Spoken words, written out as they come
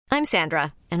I'm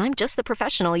Sandra, and I'm just the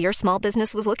professional your small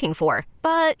business was looking for.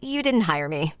 But you didn't hire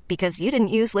me because you didn't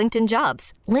use LinkedIn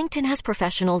Jobs. LinkedIn has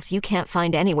professionals you can't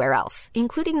find anywhere else,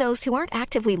 including those who aren't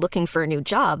actively looking for a new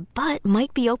job, but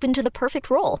might be open to the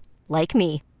perfect role, like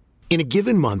me. In a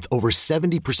given month, over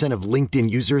 70% of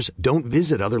LinkedIn users don't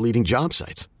visit other leading job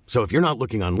sites. So if you're not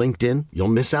looking on LinkedIn, you'll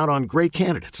miss out on great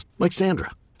candidates like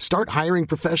Sandra. Start hiring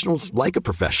professionals like a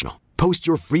professional. Post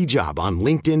your free job on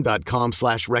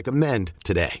linkedin.com/recommend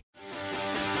today.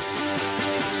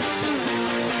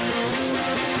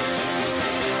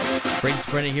 Braden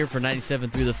Sprena here for 97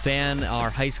 Through the Fan,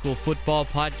 our high school football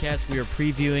podcast. We are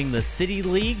previewing the City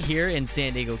League here in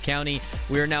San Diego County.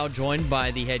 We are now joined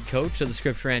by the head coach of the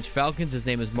Scripps Ranch Falcons. His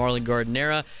name is Marlon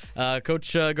Gardenera.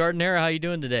 Coach Gardenera, how you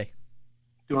doing today?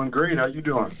 Doing great. How you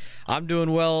doing? I'm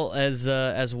doing well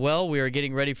as well. We are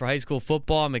getting ready for high school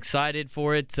football. I'm excited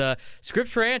for it.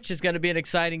 Scripps Ranch is going to be an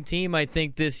exciting team, I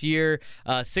think, this year.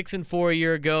 6-4 a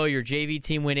year ago. Your JV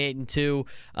team went 8-2.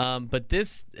 But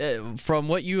this, from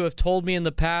what you have told me in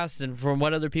the past and from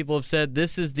what other people have said,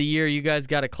 this is the year you guys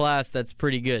got a class that's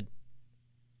pretty good.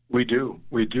 We do.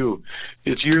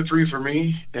 It's year 3 for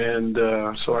me, and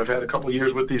so I've had a couple of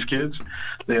years with these kids.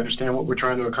 They understand what we're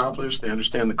trying to accomplish. They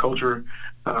understand the culture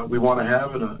we want to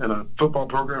have in a football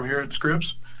program here at Scripps.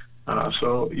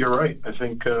 So you're right. I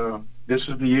think this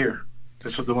is the year.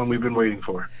 This is the one we've been waiting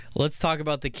for. Let's talk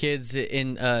about the kids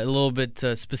in a little bit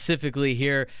specifically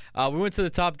here. We went to the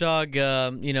Top Dog,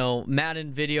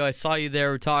 Madden video. I saw you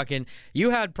there. We're talking. You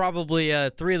had probably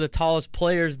 3 of the tallest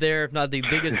players there, if not the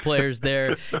biggest players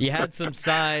there. You had some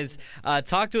size.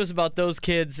 Talk to us about those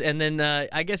kids, and then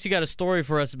I guess you got a story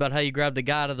for us about how you grabbed a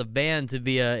guy out of the band to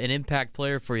be an impact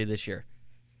player for you this year.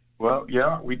 Well,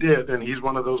 yeah, we did, and he's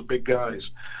one of those big guys.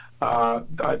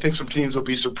 I think some teams will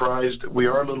be surprised. We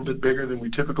are a little bit bigger than we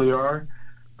typically are.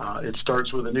 It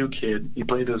starts with a new kid. He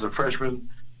played as a freshman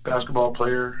basketball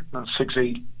player,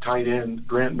 6'8", tight end,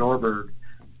 Grant Norberg.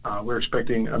 We're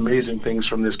expecting amazing things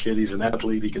from this kid. He's an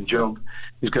athlete. He can jump.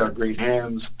 He's got great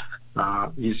hands.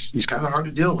 He's kind of hard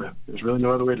to deal with. There's really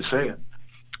no other way to say it.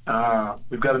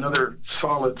 We've got another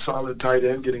solid tight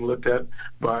end getting looked at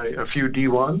by a few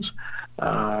D1s.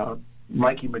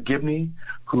 Mikey McGibney,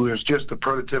 who is just a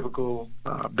prototypical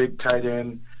big tight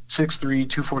end, 6'3",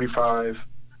 245,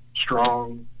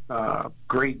 strong,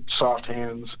 great soft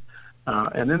hands.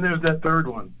 And then there's that third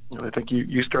one, and I think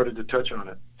you started to touch on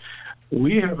it.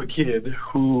 We have a kid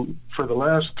who, for the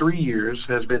last 3 years,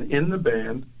 has been in the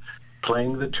band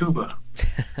playing the tuba.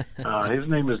 His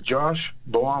name is Josh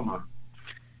Boama.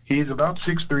 He's about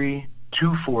 6'3",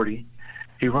 240.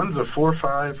 He runs a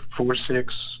 4.5, 4.6.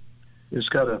 He's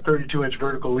got a 32-inch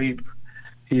vertical leap.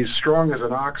 He's strong as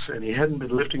an ox, and he hadn't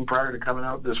been lifting prior to coming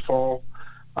out this fall.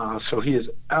 So he is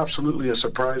absolutely a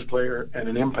surprise player and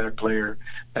an impact player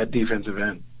at defensive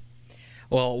end.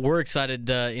 Well, we're excited,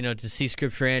 to see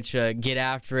Scripps Ranch get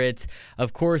after it.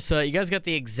 Of course, you guys got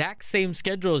the exact same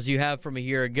schedule as you have from a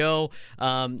year ago.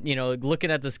 Looking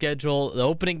at the schedule, the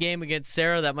opening game against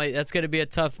Sarah, that's going to be a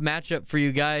tough matchup for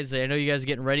you guys. I know you guys are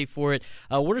getting ready for it.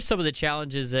 What are some of the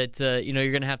challenges that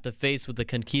you're going to have to face with the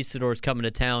Conquistadors coming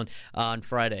to town on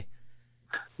Friday?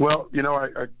 Well,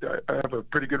 I have a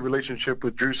pretty good relationship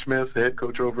with Drew Smith, the head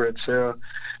coach over at Sarah,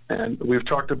 and we've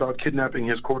talked about kidnapping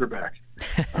his quarterback.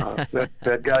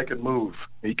 That guy can move.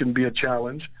 He can be a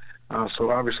challenge. So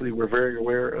obviously we're very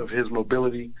aware of his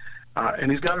mobility,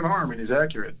 and he's got an arm and he's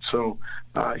accurate. So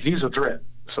he's a threat.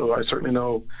 So I certainly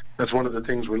know that's one of the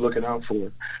things we're looking out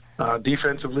for.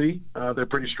 Defensively, they're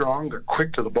pretty strong. They're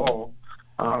quick to the ball.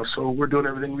 So we're doing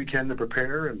everything we can to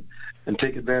prepare and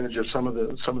take advantage of some of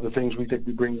the things we think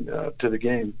we bring to the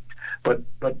game. But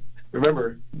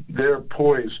remember, they're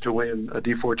poised to win a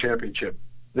D4 championship.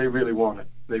 They really want it.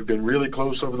 They've been really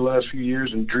close over the last few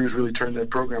years, and Drew's really turned that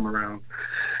program around.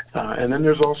 And then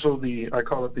there's also I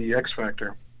call it the X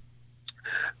factor.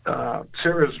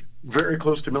 Sarah's very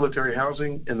close to military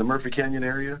housing in the Murphy Canyon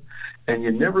area, and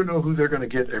you never know who they're going to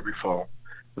get every fall.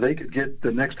 They could get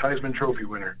the next Heisman Trophy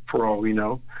winner, for all we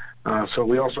know. So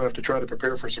we also have to try to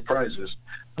prepare for surprises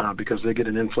because they get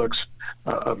an influx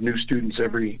of new students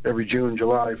every June,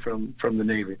 July from the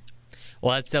Navy.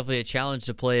 Well, that's definitely a challenge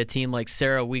to play a team like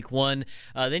Sarah week 1.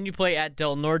 Then you play at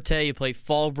Del Norte, you play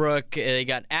Fallbrook, you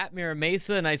got at Mira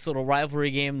Mesa, a nice little rivalry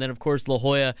game. Then, of course, La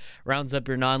Jolla rounds up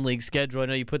your non-league schedule. I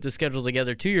know you put the schedule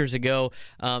together 2 years ago.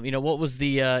 What was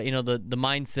the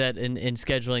mindset in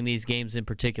scheduling these games in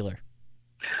particular?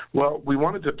 Well, we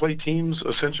wanted to play teams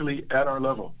essentially at our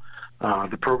level.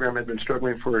 The program had been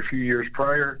struggling for a few years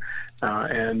prior,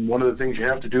 and one of the things you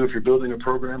have to do if you're building a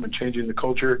program and changing the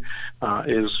culture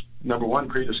is, number one,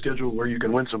 create a schedule where you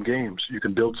can win some games. You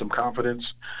can build some confidence.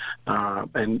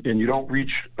 and you don't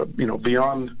reach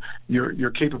beyond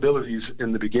your capabilities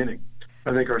in the beginning.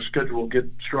 I think our schedule will get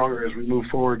stronger as we move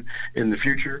forward in the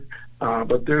future.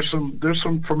 But there's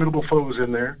some formidable foes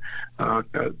in there.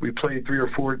 We played 3 or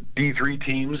 4 D3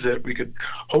 teams that we could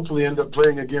hopefully end up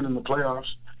playing again in the playoffs.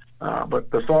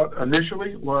 But the thought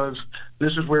initially was,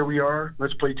 this is where we are.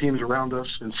 Let's play teams around us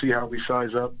and see how we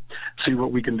size up, see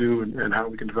what we can do, and how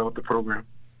we can develop the program.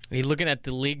 You're looking at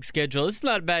the league schedule. This is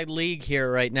not a bad league here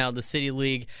right now, the City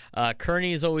League.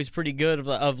 Kearney is always pretty good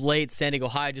of late. San Diego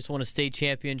High just won a state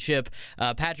championship.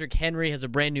 Patrick Henry has a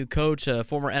brand-new coach, a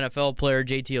former NFL player,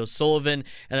 J.T. O'Sullivan.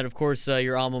 And then, of course,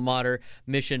 your alma mater,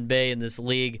 Mission Bay, in this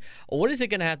league. What is it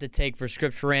going to have to take for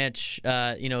Scripps Ranch,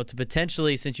 to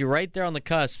potentially, since you're right there on the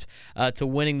cusp, to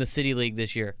winning the City League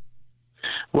this year?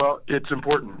 Well, it's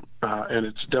important, and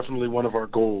it's definitely one of our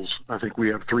goals. I think we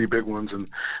have 3 big ones,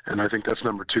 and I think that's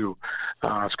number 2.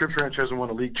 Scripps Ranch hasn't won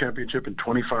a league championship in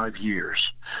 25 years,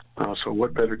 so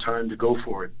what better time to go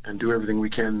for it and do everything we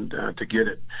can to get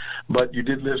it. But you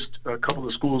did list a couple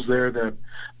of schools there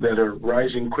that are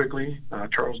rising quickly.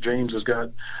 Charles James has got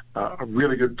a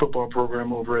really good football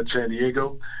program over at San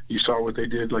Diego. You saw what they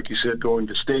did, like you said, going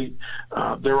to state.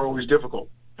 They're always difficult.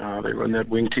 They run that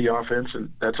wing T offense,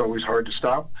 and that's always hard to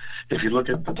stop. If you look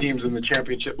at the teams in the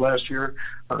championship last year,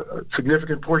 a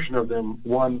significant portion of them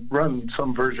run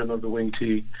some version of the wing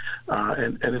T,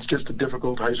 and it's just a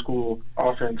difficult high school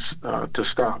offense to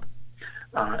stop.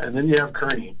 And then you have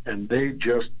Kearney, and they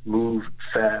just move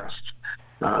fast.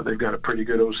 They've got a pretty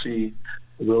good OC.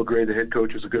 Will Gray, the head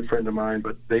coach, is a good friend of mine,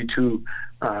 but they too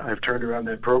have turned around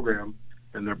that program,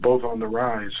 and they're both on the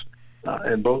rise.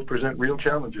 And both present real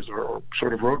challenges or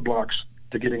sort of roadblocks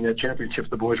to getting that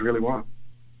championship the boys really want.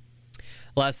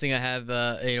 Last thing I have,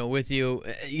 with you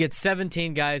get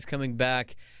 17 guys coming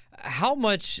back. How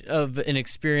much of an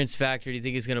experience factor do you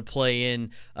think is going to play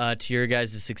in to your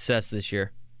guys' success this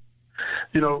year?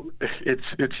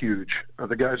 It's huge.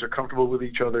 The guys are comfortable with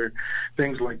each other.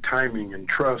 Things like timing and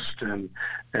trust and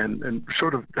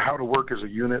sort of how to work as a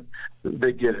unit,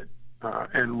 they get it.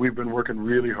 And we've been working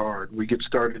really hard. We get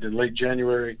started in late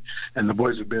January, and the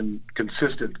boys have been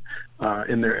consistent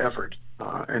in their effort.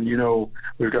 And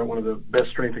we've got one of the best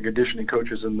strength and conditioning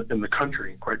coaches in the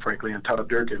country, quite frankly, in Todd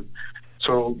Durkin.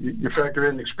 So you factor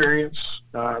in experience,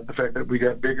 the fact that we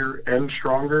got bigger and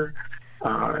stronger,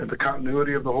 and the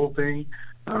continuity of the whole thing.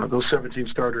 Those 17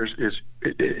 starters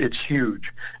it's huge.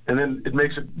 And then it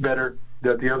makes it better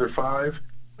that the other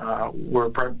 5 were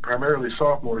primarily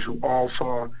sophomores who all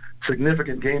saw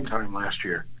significant game time last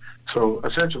year. So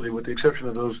essentially, with the exception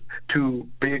of those 2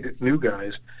 big new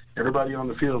guys, everybody on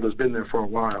the field has been there for a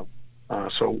while.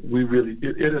 So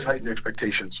it has heightened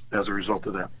expectations as a result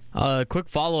of that. Quick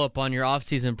follow-up on your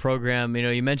off-season program.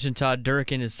 You mentioned Todd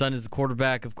Durkin. His son is the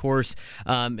quarterback, of course,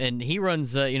 and he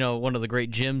runs, one of the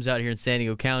great gyms out here in San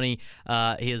Diego County.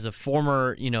 He is a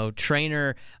former,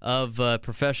 trainer of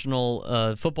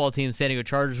professional football team, San Diego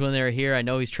Chargers, when they were here. I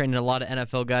know he's training a lot of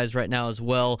NFL guys right now as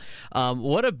well.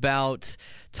 What about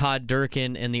Todd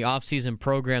Durkin and the off-season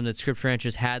program that Scripps Ranch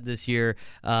has had this year?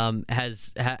 How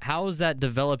has that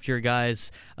developed your guys,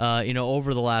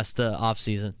 over the last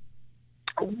off-season?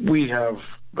 We have,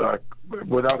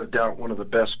 without a doubt, one of the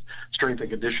best strength and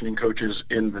conditioning coaches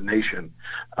in the nation.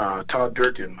 Todd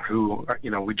Durkin, who,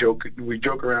 we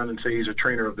joke around and say he's a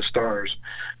trainer of the stars.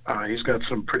 He's got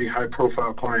some pretty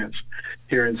high-profile clients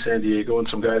here in San Diego and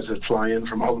some guys that fly in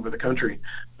from all over the country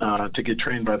to get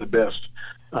trained by the best.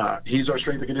 He's our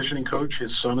strength and conditioning coach.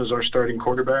 His son is our starting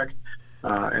quarterback,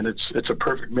 and it's a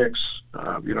perfect mix.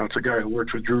 It's a guy who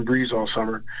works with Drew Brees all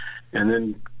summer and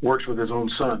then works with his own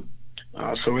son.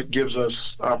 So it gives us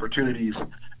opportunities,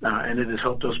 and it has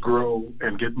helped us grow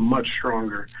and get much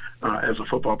stronger as a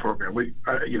football program.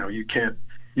 You can't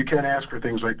ask for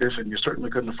things like this, and you certainly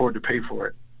couldn't afford to pay for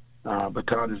it. But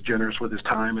Todd is generous with his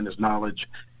time and his knowledge,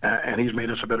 and he's made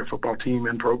us a better football team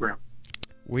and program.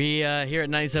 We here at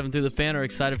 97 Through the Fan are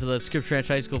excited for the Scripps Ranch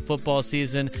High School football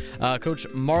season. Coach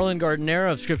Marlon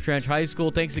Gardenera of Scripps Ranch High School,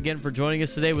 thanks again for joining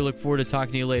us today. We look forward to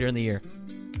talking to you later in the year.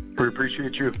 We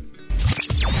appreciate you.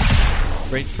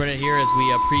 Great sprint here as we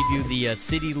preview the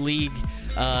City League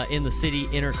in the City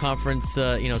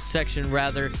Interconference section,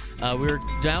 rather. We're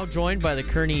now joined by the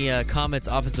Kearney Comets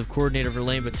offensive coordinator,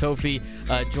 Verlaine Batofi,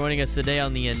 joining us today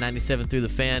on the 97 Through the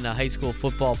Fan high school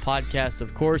football podcast,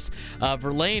 of course.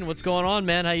 Verlaine, what's going on,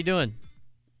 man? How you doing?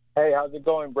 Hey, how's it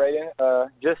going, Braden?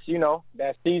 Just,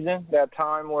 that season, that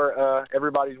time where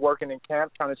everybody's working in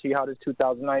camp, trying to see how this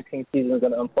 2019 season is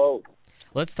going to unfold.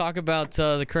 Let's talk about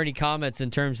the Kearney Comets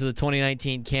in terms of the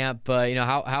 2019 camp.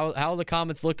 How are the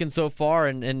Comets looking so far,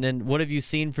 and what have you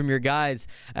seen from your guys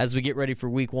as we get ready for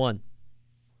Week 1?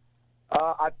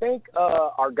 I think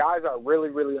our guys are really,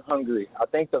 really hungry. I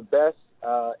think the best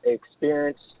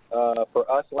experience for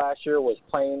us last year was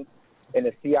playing in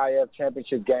the CIF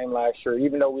championship game last year.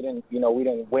 Even though we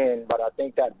didn't win, but I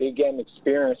think that big game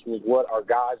experience was what our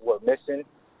guys were missing.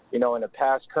 In the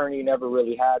past, Kearney never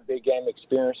really had big game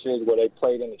experiences where they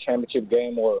played in the championship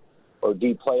game or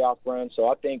deep playoff run. So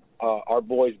I think our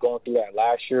boys going through that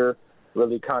last year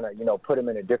really kind of, put them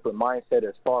in a different mindset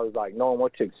as far as like knowing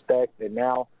what to expect. And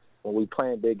now when we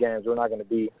play in big games, we're not going to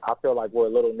be – I feel like we're a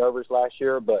little nervous last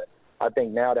year, but I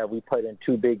think now that we played in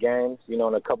 2 big games, in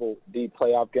a couple deep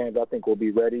playoff games, I think we'll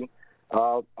be ready.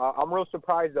 I'm real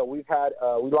surprised, though. We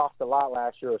lost a lot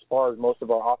last year as far as most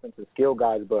of our offensive skill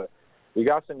guys, but we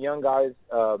got some young guys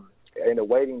in the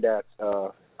waiting that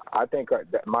I think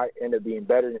that might end up being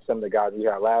better than some of the guys we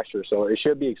had last year. So it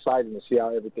should be exciting to see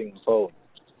how everything unfolds.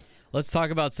 Let's talk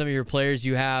about some of your players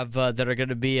you have that are going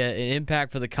to be an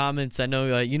impact for the Comets. I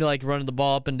know you like running the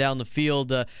ball up and down the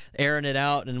field, airing it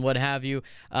out, and what have you.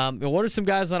 What are some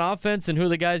guys on offense, and who are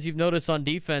the guys you've noticed on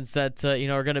defense that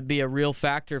are going to be a real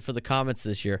factor for the Comets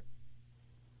this year?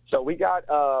 So we got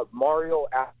Mario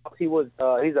Alex.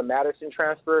 He's a Madison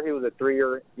transfer. He was a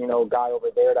 3-year guy over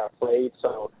there that played.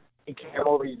 So he came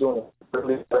over. He's doing a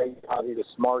really great job. He's a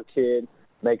smart kid.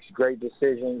 Makes great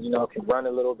decisions, can run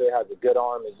a little bit, has a good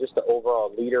arm, is just an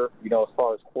overall leader, as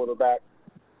far as quarterback.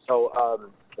 So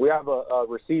we have a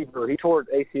receiver. He tore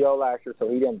his ACL last year, so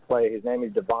he didn't play. His name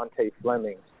is Devontae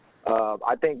Fleming.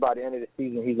 I think by the end of the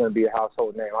season, he's going to be a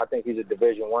household name. I think he's a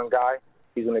Division I guy.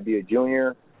 He's going to be a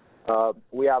junior.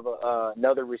 We have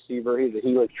another receiver. He's a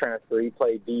Helix transfer. He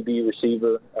played DB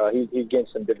receiver. He's getting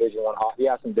some Division I. He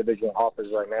has some Division I offers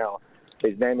right now.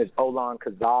 His name is Olan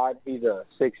Kazad. He's a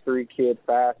 6'3" kid,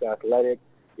 fast, athletic.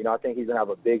 I think he's going to have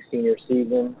a big senior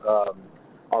season.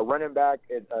 Our running back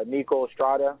is Nico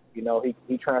Estrada.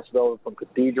 He transferred over from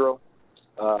Cathedral.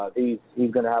 He's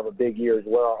going to have a big year as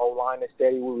well. Our O-line is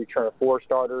steady. We return 4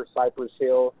 starters, Cypress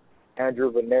Hill,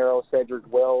 Andrew Venero, Cedric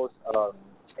Wells,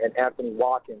 and Anthony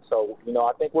Watkins. So,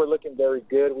 I think we're looking very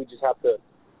good. We just got to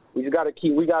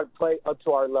play up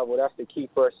to our level. That's the key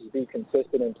for us, is be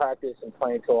consistent in practice and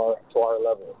playing to our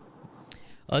level.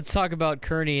 Let's talk about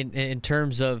Kearney in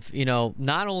terms of,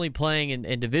 not only playing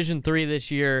in Division III this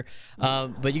year,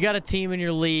 but you got a team in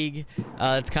your league.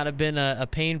 It's kind of been a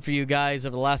pain for you guys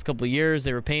over the last couple of years.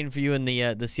 They were pain for you in the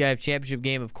CIF championship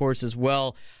game, of course, as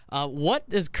well. What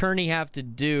does Kearney have to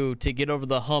do to get over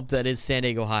the hump that is San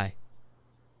Diego High?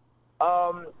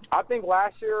 I think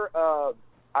last year,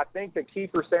 I think the key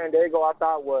for San Diego, I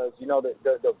thought, was,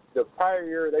 the prior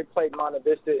year they played Monte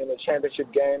Vista in the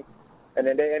championship game, and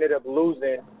then they ended up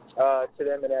losing to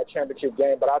them in that championship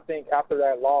game. But I think after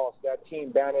that loss, that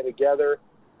team banded together.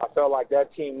 I felt like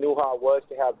that team knew how it was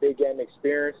to have big game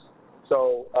experience.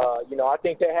 So, I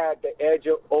think they had the edge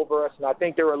over us, and I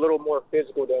think they were a little more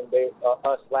physical than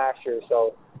us last year.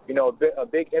 So, a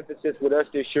big emphasis with us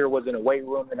this year was in the weight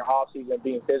room in the offseason,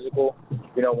 being physical.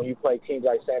 When you play teams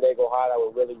like San Diego High that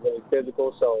were really, really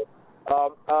physical. So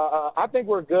I think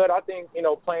we're good. I think,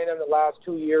 playing them the last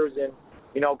 2 years and,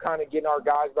 kind of getting our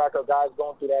guys back, our guys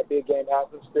going through that big game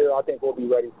atmosphere, I think we'll be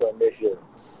ready for them this year.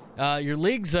 Your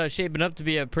league's shaping up to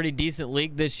be a pretty decent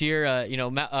league this year.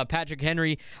 Patrick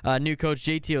Henry, new coach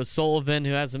JT O'Sullivan,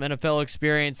 who has some NFL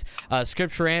experience.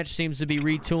 Scripture Ranch seems to be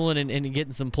retooling and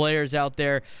getting some players out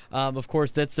there. Of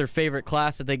course, that's their favorite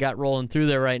class that they got rolling through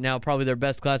there right now, probably their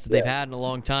best class that they've had in a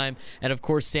long time. And, of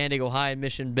course, San Diego High and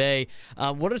Mission Bay.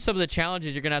 What are some of the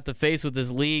challenges you're going to have to face with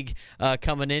this league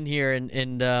coming in here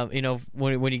and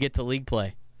when you get to league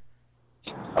play?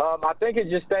 I think it's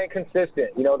just staying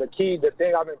consistent. The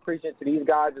thing I've been preaching to these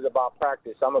guys is about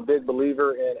practice. I'm a big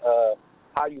believer in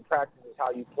how you practice is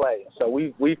how you play. So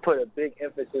we've put a big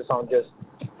emphasis on just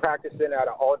practicing at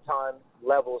an all-time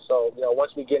level. So,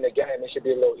 once we get in the game, it should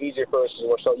be a little easier for us because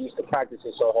we're so used to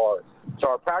practicing so hard. So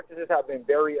our practices have been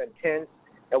very intense,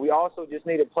 and we also just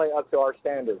need to play up to our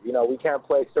standards. We can't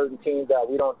play certain teams that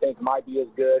we don't think might be as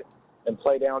good and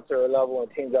play down to their level,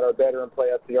 and teams that are better and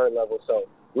play up to their level. So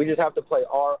we just have to play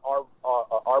our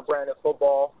brand of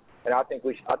football, and I think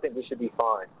we should be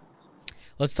fine.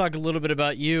 Let's talk a little bit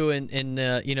about you and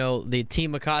the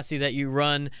Team McCossie that you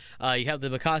run. You have the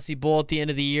McCossie Bowl at the end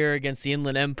of the year against the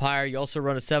Inland Empire. You also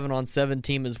run a 7-on-7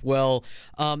 team as well.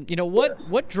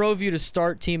 What drove you to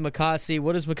start Team McCossie?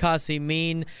 What does McCossie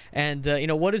mean? And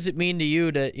what does it mean to you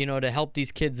to help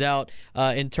these kids out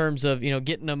in terms of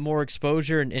getting them more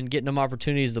exposure and getting them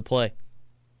opportunities to play?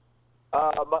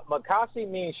 Makasi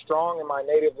means strong in my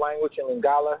native language in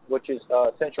Lingala, which is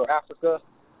Central Africa.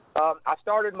 I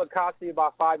started Makasi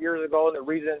about 5 years ago, and the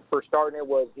reason for starting it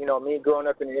was, me growing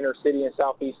up in the inner city in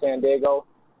Southeast San Diego.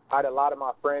 I had a lot of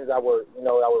my friends that were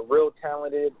real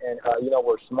talented and,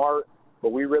 were smart,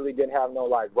 but we really didn't have no,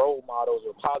 role models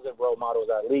or positive role models,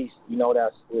 at least,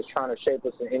 that was trying to shape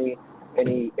us in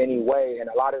any way. And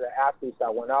a lot of the athletes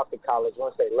that went off to college,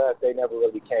 once they left, they never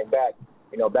really came back,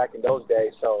 back in those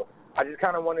days. So I just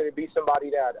kind of wanted to be somebody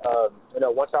that,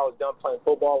 once I was done playing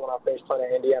football, when I finished playing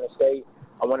at Indiana State,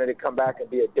 I wanted to come back and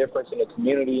be a difference in the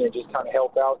community and just kind of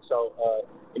help out. So,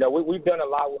 we've done a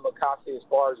lot with Makasi as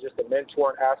far as just the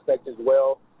mentoring aspect as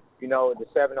well. The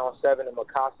 7-on-7 and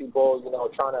Makasi Bowl,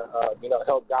 trying to,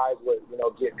 help guys with,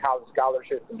 get college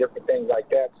scholarships and different things like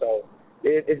that. So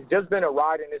it's just been a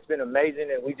ride, and it's been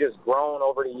amazing, and we just grown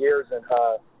over the years. And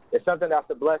it's something that's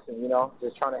a blessing,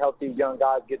 just trying to help these young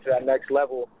guys get to that next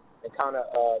level and kind of,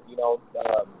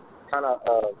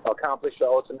 accomplish their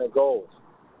ultimate goals.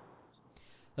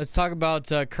 Let's talk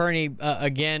about Kearney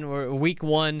again. We're week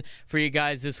 1 for you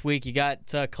guys this week. You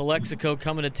got Calexico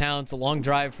coming to town. It's a long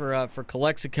drive for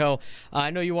Calexico.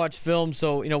 I know you watch film,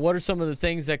 so what are some of the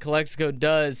things that Calexico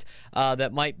does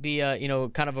that might be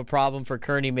kind of a problem for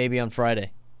Kearney maybe on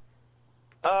Friday?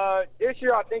 This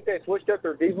year I think they switched up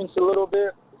their defense a little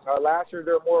bit. Last year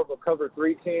they're more of a cover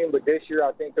 3 team, but this year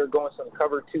I think they're going some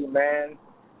cover 2 man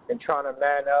and trying to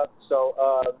man up.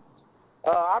 So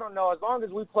I don't know. As long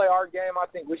as we play our game, I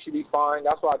think we should be fine.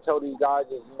 That's what I tell these guys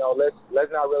is,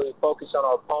 let's not really focus on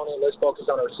our opponent. Let's focus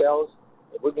on ourselves.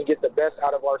 If we can get the best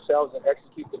out of ourselves and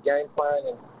execute the game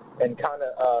plan and kind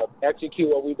of execute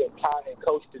what we've been taught and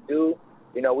coached to do,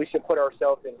 we should put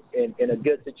ourselves in a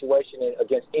good situation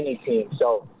against any team.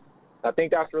 So I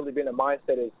think that's really been the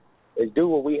mindset is do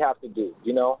what we have to do.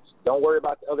 Don't worry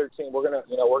about the other team. We're gonna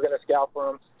scout for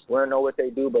them. We're gonna know what they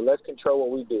do, but let's control what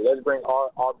we do. Let's bring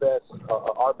our best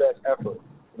effort.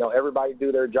 Everybody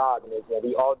do their job, and if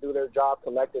we all do their job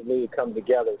collectively, it comes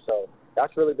together. So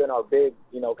that's really been our big,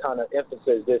 kind of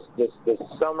emphasis this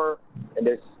summer and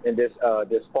this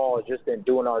fall has just been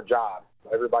doing our job.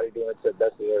 Everybody doing it to the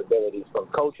best of their abilities, from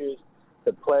coaches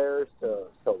to players to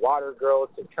water girls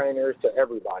to trainers to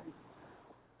everybody.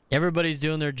 Everybody's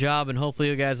doing their job, and hopefully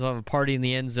you guys will have a party in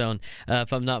the end zone,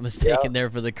 if I'm not mistaken, there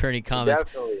for the Kearney Comets.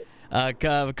 Definitely.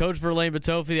 Coach Verlaine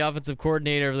Batofi, the offensive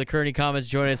coordinator of the Kearney Comets,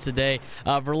 joining us today.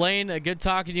 Verlaine, good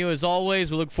talking to you as always.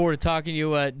 We look forward to talking to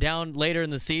you down later in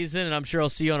the season, and I'm sure I'll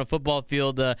see you on a football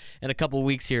field in a couple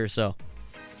weeks here or so.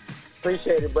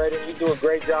 Appreciate it, Braden. You do a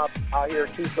great job out here,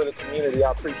 too, for the community.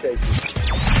 I appreciate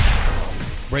you.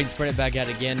 Braden spread it back out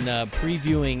again,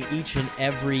 previewing each and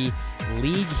every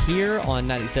league here on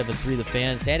 97.3 The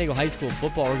Fan. San Diego High School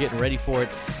football, we're getting ready for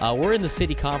it. We're in the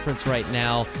City Conference right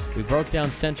now. We broke down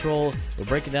Central. We're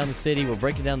breaking down the City. We're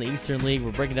breaking down the Eastern League.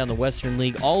 We're breaking down the Western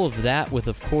League. All of that with,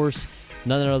 of course,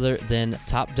 none other than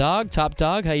Top Dog. Top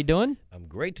Dog, how you doing? I'm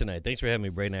great tonight. Thanks for having me,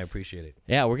 Braden. I appreciate it.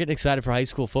 Yeah, we're getting excited for high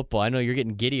school football. I know you're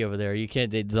getting giddy over there.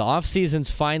 The off season's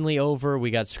finally over.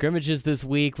 We got scrimmages this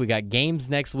week. We got games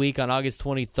next week on August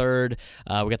 23rd.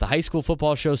 We got the high school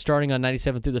football show starting on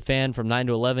 97 through the Fan from 9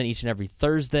 to 11 each and every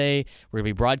Thursday. We're going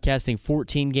to be broadcasting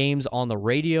 14 games on the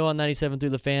radio on 97 through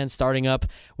the Fan, starting up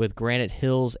with Granite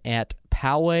Hills at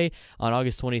Poway on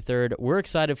August 23rd. We're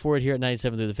excited for it here at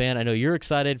 97 through the Fan. I know you're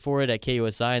excited for it at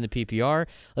KUSI and the PPR.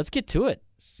 Let's get to it.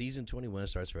 Season 21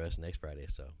 starts for us next Friday,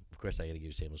 so of course I got to give you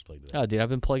a shameless plug to that. Oh, dude, I've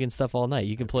been plugging stuff all night.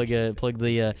 You can plug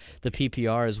the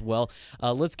PPR as well.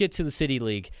 Let's get to the City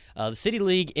League. The City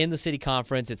League in the City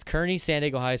Conference. It's Kearney, San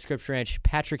Diego High, Scripps Ranch,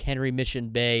 Patrick Henry, Mission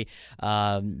Bay.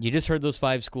 You just heard those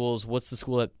 5 schools. What's the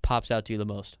school that pops out to you the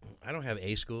most? I don't have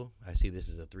a school. I see this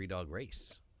as a 3-dog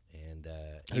race. And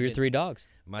who are your 3 dogs?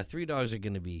 My 3 dogs are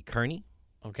going to be Kearney,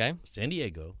 okay, San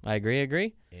Diego. I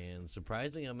agree. And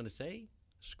surprisingly, I'm going to say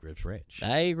Scripps Ranch.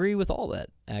 I agree with all that,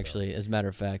 actually, as a matter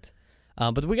of fact.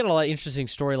 But we got a lot of interesting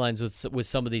storylines with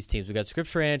some of these teams. We got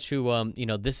Scripps Ranch, who,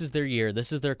 this is their year,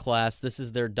 this is their class, this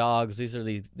is their dogs, these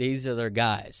are their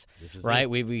guys, right?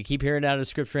 We keep hearing out of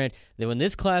Scripps Ranch that when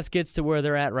this class gets to where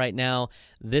they're at right now,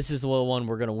 this is the one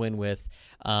we're going to win with.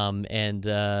 And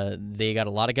they got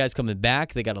a lot of guys coming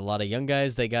back. They got a lot of young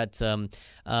guys. They got a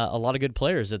lot of good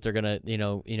players that they're going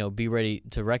to, be ready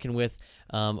to reckon with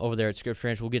over there at Scripps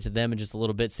Ranch. We'll get to them in just a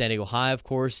little bit. San Diego High, of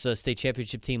course, state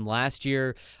championship team last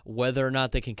year. Whether or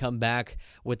not they can come back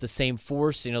with the same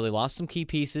force, they lost some key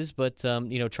pieces, but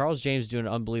Charles James doing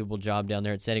an unbelievable job down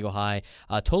there at San Diego High,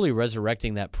 totally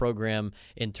resurrecting that program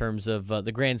in terms of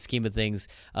the grand scheme of things.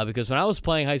 Because when I was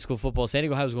playing high school football, San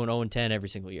Diego High was going 0-10 every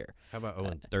single year. How about 0-10?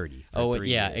 going 30. Oh, 3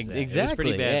 yeah, years. exactly. It was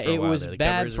pretty bad for a It while was there. The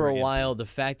bad covers for were a empty. while. The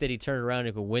fact that he turned around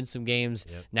and could win some games.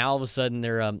 Yep. Now all of a sudden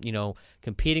they're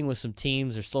competing with some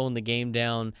teams. They're slowing the game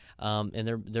down,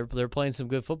 and they're playing some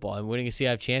good football. And winning a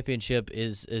CIF championship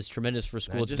is tremendous for a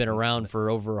school that's been around for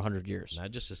over 100 years.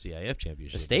 Not just a CIF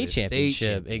championship. The state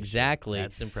championship, exactly.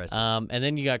 That's impressive. And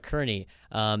then you got Kearney.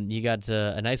 You got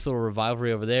a nice little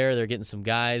rivalry over there. They're getting some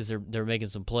guys. They're making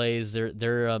some plays.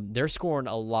 They're scoring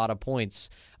a lot of points.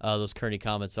 Those Kearney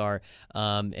Comets are,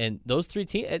 and those three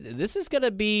teams. This is going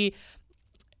to be.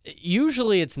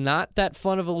 Usually it's not that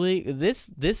fun of a league. This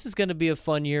is going to be a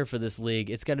fun year for this league.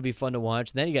 It's going to be fun to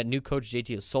watch. And then you got new coach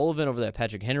JT O'Sullivan over there at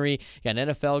Patrick Henry. You got an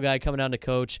NFL guy coming down to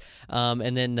coach,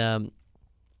 and then.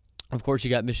 Of course, you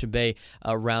got Mission Bay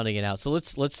rounding it out. So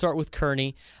let's start with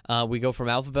Kearney. We go from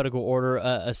alphabetical order,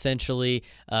 essentially.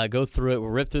 Go through it. We'll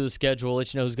rip through the schedule,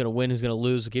 let you know who's going to win, who's going to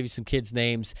lose. We'll give you some kids'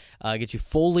 names, get you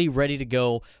fully ready to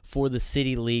go for the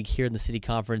City League here in the City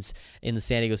Conference in the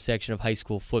San Diego section of high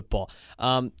school football.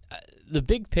 The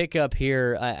big pickup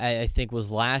here, I think,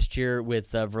 was last year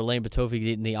with Verlaine Batofi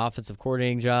getting the offensive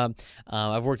coordinating job.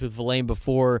 I've worked with Verlaine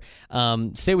before.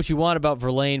 Say what you want about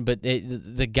Verlaine, but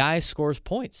the guy scores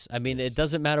points. I mean, it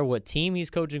doesn't matter what team he's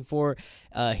coaching for.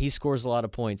 He scores a lot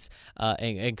of points.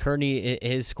 And Kearney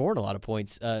has scored a lot of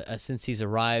points since he's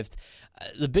arrived.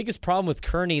 The biggest problem with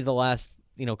Kearney the last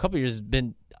couple of years has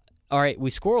been, all right, we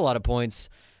score a lot of points,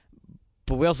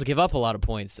 but we also give up a lot of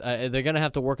points. They're going to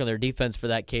have to work on their defense for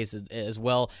that case as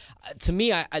well. To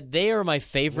me, they are my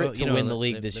favorite to win the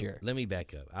league this year. Let me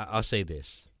back up. I'll say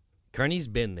this. Kearney's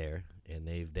been there, and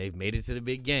they've made it to the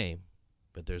big game,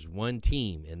 but there's one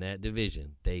team in that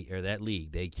division, that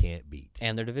league, they can't beat.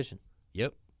 And their division.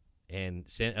 Yep. And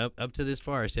up to this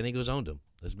far, San Diego's owned them.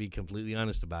 Let's be completely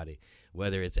honest about it.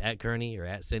 Whether it's at Kearney or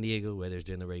at San Diego, whether it's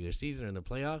during the regular season or in the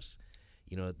playoffs,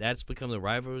 that's become the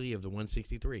rivalry of the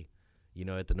 163.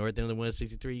 At the north end of the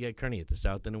 163, you got Kearney. At the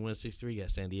south end of the 163, you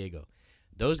got San Diego.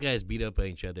 Those guys beat up on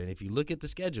each other. And if you look at the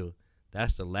schedule,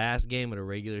 that's the last game of the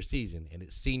regular season, and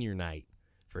it's senior night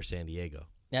for San Diego.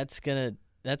 That's gonna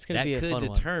be a fun one. That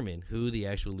could determine who the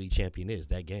actual league champion is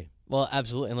that game. Well,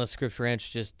 absolutely, unless Scripps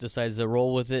Ranch just decides to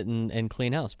roll with it and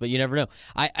clean house. But you never know.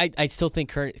 I still think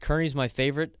Kearney's my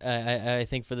favorite, I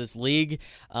think, for this league.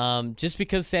 Just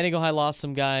because San Diego High lost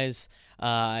some guys,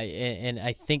 and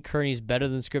I think Kearney's better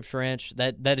than Scripps Ranch.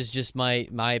 That is just my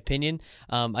opinion.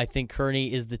 I think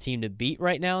Kearney is the team to beat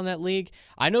right now in that league.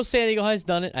 I know San Diego High's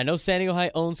done it. I know San Diego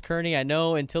High owns Kearney. I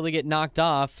know until they get knocked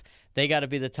off, they got to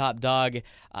be the top dog.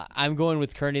 I'm going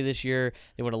with Kearney this year.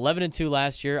 They went 11-2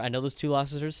 last year. I know those 2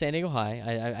 losses are to San Diego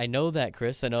High. I know that,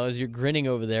 Chris. I know as you're grinning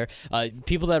over there.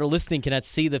 People that are listening cannot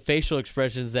see the facial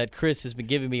expressions that Chris has been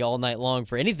giving me all night long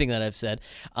for anything that I've said.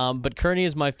 But Kearney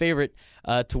is my favorite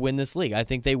to win this league. I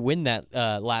think they win that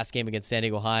last game against San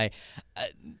Diego High.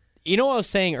 You know what I was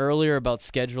saying earlier about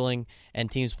scheduling and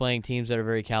teams playing teams that are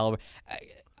very caliber?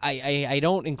 I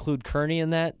don't include Kearney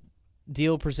in that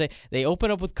deal per se. They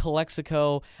open up with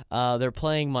Calexico. They're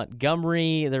playing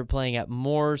Montgomery. They're playing at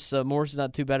Morse. Morse is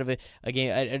not too bad of a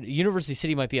game. University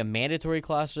City might be a mandatory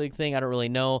Class League thing. I don't really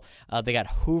know. They got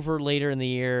Hoover later in the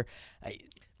year.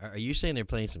 Are you saying they're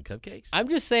playing some cupcakes? I'm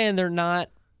just saying they're not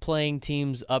playing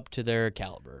teams up to their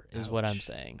caliber is Ouch. what I'm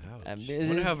saying. I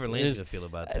wonder how Verlaine's going to feel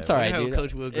about that. It's all right, how dude.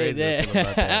 Coach Will Gray's going to feel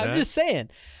about that. I'm just saying.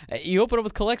 You open up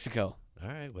with Calexico. All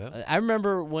right, well. I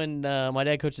remember when my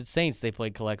dad coached at Saints, they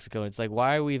played Calexico. It's like,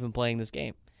 why are we even playing this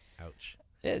game? Ouch.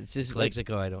 It's just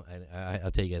Calexico,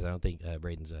 I'll tell you guys, I don't think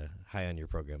Braden's high on your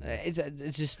program.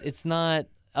 It's not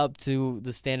up to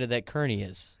the standard that Kearney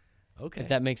is. Okay. If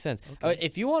that makes sense. Okay.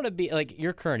 If you want to be like,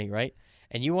 you're Kearney, right?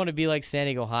 And you want to be like San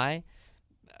Diego High,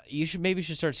 you should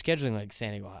start scheduling like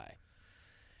San Diego High.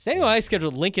 San Diego High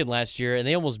scheduled Lincoln last year, and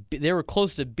they were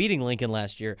close to beating Lincoln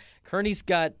last year. Kearney's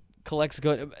got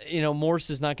Calexico. Morse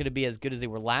is not going to be as good as they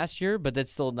were last year, but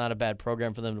that's still not a bad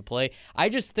program for them to play. I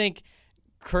just think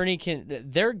Kearney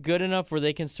they're good enough where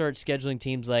they can start scheduling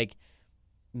teams like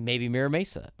maybe Mira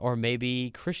Mesa or maybe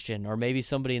Christian or maybe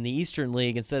somebody in the Eastern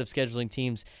League instead of scheduling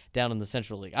teams down in the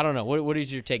Central League. I don't know. What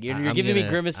is your take? You're giving me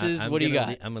grimaces. What do you got?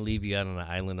 I'm going to leave you out on an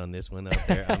island on this one up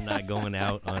there. I'm not going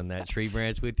out on that tree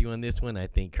branch with you on this one. I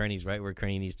think Kearney's right where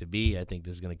Kearney needs to be. I think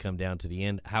this is going to come down to the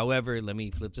end. However, let me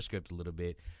flip the script a little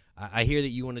bit. I hear that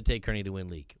you want to take Kearney to win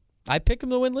league. I pick them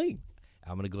to win league.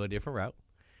 I'm going to go a different route.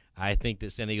 I think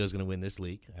that San Diego is going to win this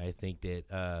league. I think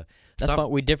that that's fine.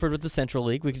 We differed with the Central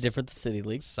League. We differed with the City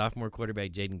League. Sophomore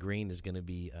quarterback Jaden Green is going to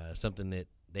be something that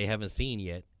they haven't seen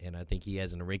yet, and I think he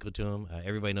has a wrinkle to him.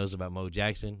 Everybody knows about Mo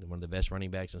Jackson, one of the best running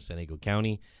backs in San Diego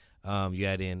County. You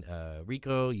add in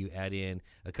Rico. You add in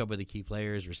a couple of the key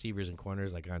players, receivers and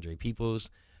corners like Andre Peoples.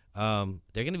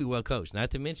 they're going to be well coached.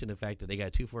 Not to mention the fact that they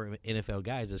got 2 former NFL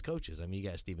guys as coaches. I mean, you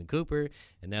got Stephen Cooper,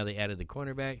 and now they added the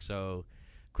cornerback. So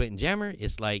Quentin Jammer,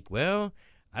 it's like, well,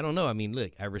 I don't know. I mean,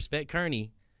 look, I respect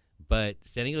Kearney, but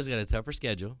San Diego's got a tougher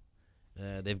schedule.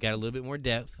 They've got a little bit more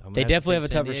depth. They definitely have a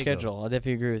tougher schedule. I'll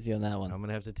definitely agree with you on that one. I'm going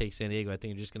to have to take San Diego. I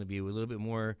think they're just going to be a little bit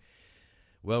more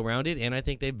well-rounded, and I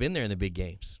think they've been there in the big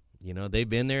games. You know, they've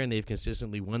been there, and they've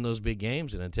consistently won those big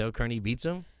games, and until Kearney beats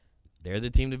them, they're the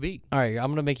team to beat. All right, I'm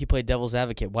going to make you play devil's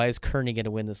advocate. Why is Kearney going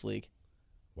to win this league?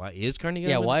 Why is Kearney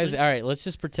going to win why this is league? All right, let's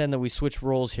just pretend that we switch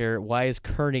roles here. Why is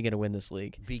Kearney going to win this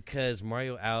league? Because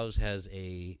Mario Alves has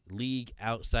a league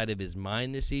outside of his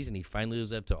mind this season. He finally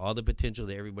lives up to all the potential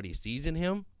that everybody sees in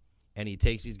him, and he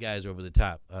takes these guys over the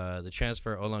top. The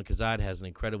transfer, Olan Kazad, has an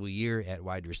incredible year at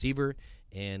wide receiver,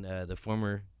 and the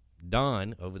former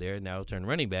Don over there, now turned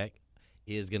running back,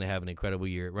 is going to have an incredible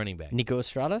year at running back. Nico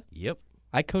Estrada? Yep.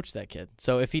 I coached that kid.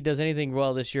 So if he does anything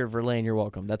well this year, Verlaine, you're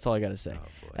welcome. That's all I got to say.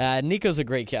 Nico's a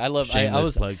great kid. I love. I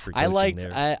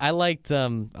liked.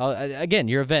 Again,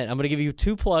 your event. I'm going to give you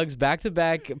 2 plugs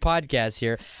back-to-back podcasts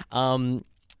here.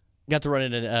 Got to run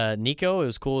into Nico. It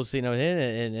was cool seeing him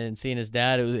and seeing his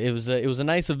dad. It was a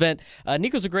nice event.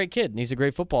 Nico's a great kid, and he's a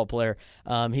great football player.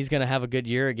 He's going to have a good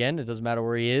year again. It doesn't matter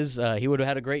where he is. He would have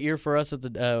had a great year for us at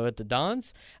the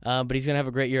Dons, but he's going to have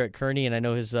a great year at Kearney. And I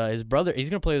know his brother. He's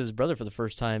going to play with his brother for the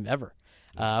first time ever.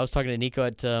 I was talking to Nico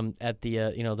at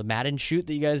the Madden shoot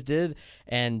that you guys did,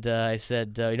 and I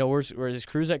said, where's his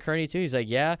Cruz at Kearney too? He's like,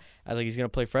 yeah. I was like, he's gonna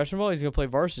play freshman ball. He's gonna play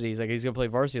varsity. He's gonna play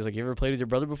varsity. I was like, you ever played with your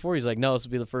brother before? He's like, no, this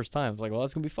will be the first time. I was like, well,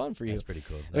 that's gonna be fun for you. That's pretty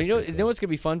cool. You know what's gonna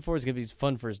be fun for? It's gonna be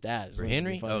fun for his dad. For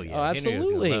Henry? Oh yeah.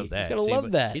 Absolutely. He's gonna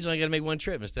love that. He's only gonna make one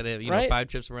trip instead of 5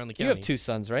 trips around the county. You have 2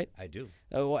 sons, right? I do.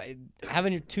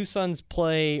 Having your 2 sons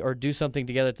play or do something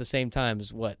together at the same time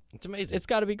is what? It's amazing. It's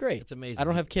got to be great. It's amazing. I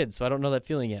don't have kids, so I don't know that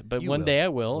feeling yet. But one day I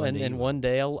will, and one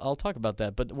day I'll talk about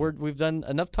that. But we've done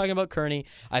enough talking about Kearney.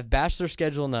 I've bashed their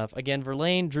schedule enough. Again,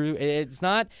 Verlaine, Drew. It's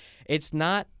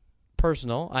not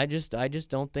personal. I just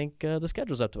don't think the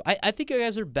schedule's up to it. I think you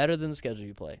guys are better than the schedule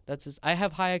you play. That's just, I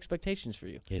have high expectations for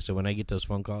you. Okay, so when I get those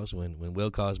phone calls, when Will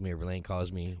calls me or Verlaine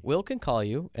calls me, Will can call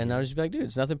you, and I'll just be like, dude,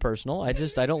 it's nothing personal. I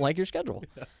don't like your schedule,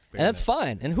 and that's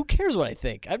fine. And who cares what I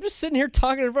think? I'm just sitting here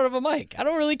talking in front of a mic. I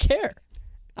don't really care.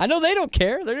 I know they don't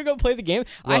care. They're going to play the game.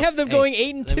 Well, I have them going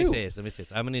 8-2. Let me say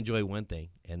this. I'm going to enjoy one thing,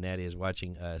 and that is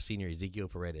watching senior Ezekiel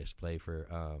Paredes play for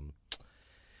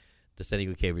the San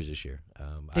Diego Cavers this year.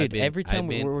 Dude, every time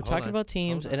we're talking about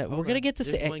teams, and we're going to get to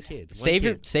save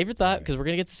your thought because we're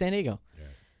going to get to San Diego.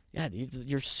 Right. Yeah,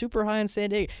 you're super high on San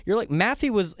Diego. You're like, Maffey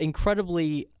was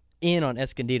incredibly in on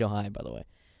Escondido High, by the way.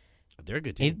 They're a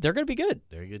good team. They're going to be good.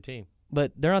 They're a good team.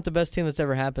 But they're not the best team that's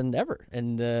ever happened ever.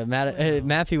 And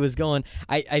Maffey was going.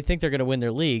 I think they're going to win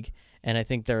their league, and I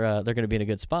think they're going to be in a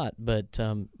good spot. But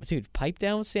dude, pipe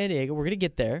down with San Diego. We're going to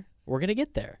get there.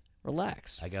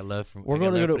 Relax. I got love from. We're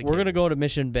going to go to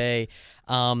Mission Bay.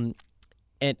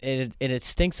 And it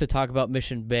stinks to talk about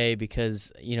Mission Bay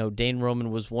because, Dane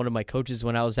Roman was one of my coaches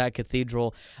when I was at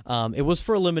Cathedral. It was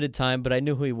for a limited time, but I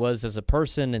knew who he was as a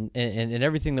person and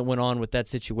everything that went on with that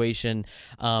situation.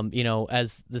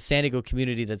 As the San Diego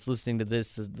community that's listening to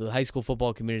this, the high school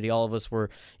football community, all of us were,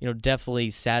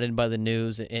 definitely saddened by the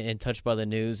news and touched by the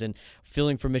news and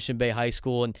feeling for Mission Bay High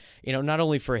School. And, not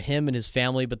only for him and his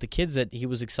family, but the kids that he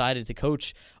was excited to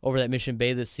coach over at Mission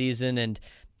Bay this season. And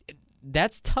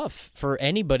that's tough for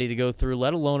anybody to go through,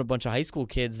 let alone a bunch of high school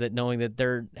kids that knowing that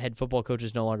their head football coach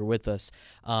is no longer with us.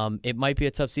 It might be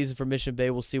a tough season for Mission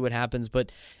Bay. We'll see what happens.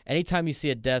 But anytime you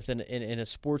see a death in a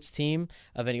sports team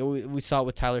of any, we saw it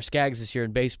with Tyler Skaggs this year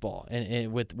in baseball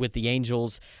and with the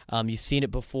Angels. You've seen it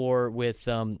before with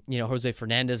Jose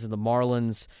Fernandez and the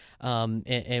Marlins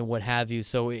and what have you.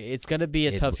 So it's going to be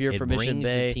a tough year for Mission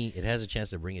Bay. It has a chance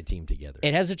to bring a team together.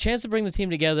 It has a chance to bring the team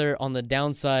together. On the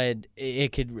downside,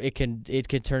 it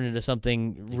could turn into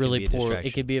something really poor.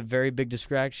 It could be a very big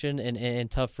distraction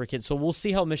and tough for kids. So we'll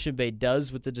see how Mission Bay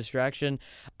does with the distraction.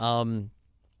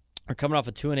 Are coming off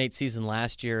a 2-8 season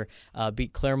last year,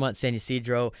 beat Claremont San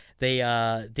Ysidro. They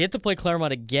have to play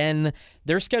Claremont again.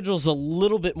 Their schedule is a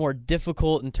little bit more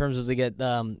difficult in terms of they get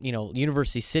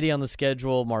University City on the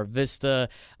schedule, Mar Vista,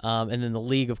 and then the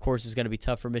league, of course, is going to be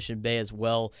tough for Mission Bay as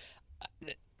well.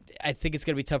 I think it's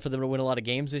going to be tough for them to win a lot of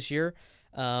games this year.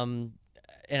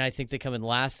 And I think they come in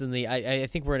last in the. I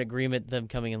think we're in agreement them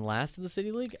coming in last in the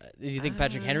City League. Do you think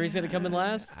Patrick Henry's going to come in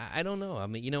last? I don't know. I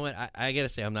mean, you know what? I got to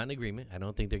say, I'm not in agreement. I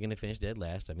don't think they're going to finish dead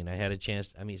last. I mean, I had a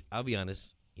chance. I mean, I'll be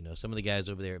honest. some of the guys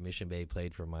over there at Mission Bay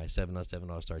played for my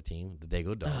 7-on-7 All-Star team, the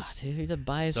Dago Dogs. Dude, you're the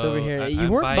bias So, over here. You I'm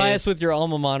weren't biased with biased. your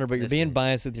alma mater, but you're being Listen,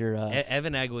 biased with your.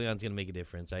 Evan Aguillon's going to make a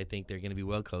difference. I think they're going to be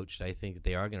well coached. I think that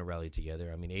they are going to rally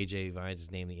together. I mean, AJ Vines is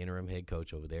named the interim head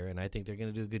coach over there, and I think they're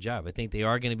going to do a good job. I think they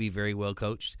are going to be very well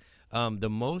coached. The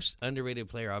most underrated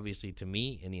player, obviously, to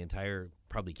me in the entire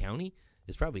probably county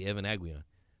is probably Evan Aguillon.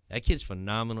 That kid's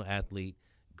phenomenal athlete,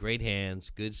 great hands,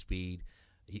 good speed.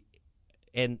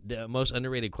 And the most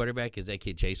underrated quarterback is that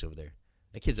kid Chase over there.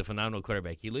 That kid's a phenomenal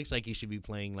quarterback. He looks like he should be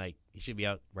playing he should be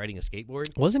out riding a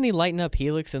skateboard. Wasn't he lighting up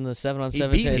Helix in the 7-on-7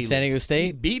 beat at Helix. San Diego State?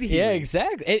 He beat Yeah, Helix.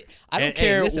 exactly. I don't And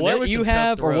care listen, there what were you some tough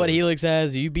have or what throws. Helix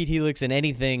has. You beat Helix in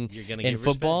anything You're gonna in get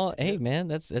football. respect. Hey, Yep. man,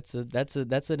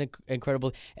 that's an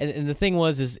incredible. And the thing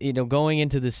is going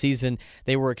into the season,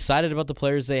 they were excited about the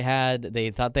players they had.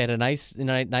 They thought they had a nice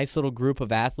little group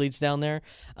of athletes down there.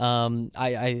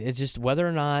 It's just whether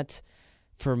or not,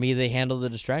 for me, they handle the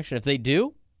distraction. If they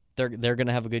do, they're going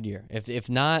to have a good year. If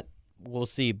not, we'll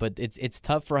see. But it's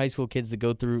tough for high school kids to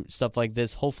go through stuff like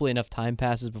this. Hopefully, enough time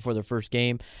passes before their first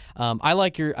game. But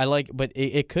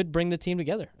it could bring the team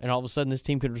together, and all of a sudden, this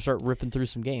team could start ripping through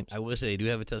some games. I will say they do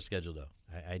have a tough schedule, though.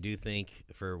 I do think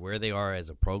for where they are as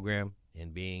a program,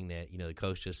 and being that the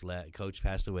coach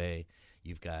passed away.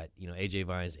 You've got AJ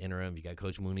Vines interim. You got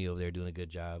Coach Mooney over there doing a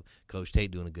good job. Coach Tate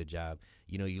doing a good job.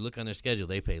 You look on their schedule.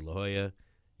 They play La Jolla,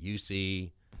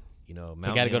 UC. Mountain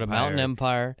They got to go to Mountain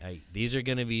Empire. These are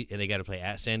going to be, and they got to play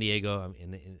at San Diego.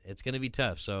 And it's going to be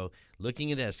tough. So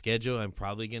looking at that schedule, I'm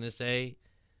probably going to say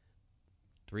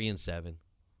 3-7.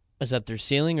 Is that their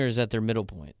ceiling or is that their middle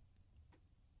point?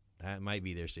 That might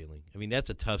be their ceiling. I mean, that's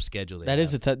a tough schedule.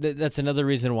 That's another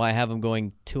reason why I have them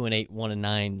going 2-8,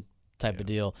 1-9 type of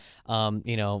deal.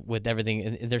 With everything,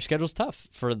 and their schedule's tough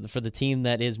for the team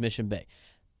that is Mission Bay.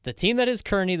 The team that is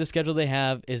Kearney, the schedule they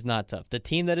have is not tough. The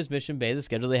team that is Mission Bay, the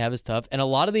schedule they have is tough, and a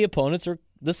lot of the opponents are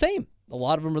the same. A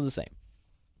lot of them are the same.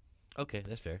 Okay,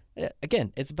 that's fair.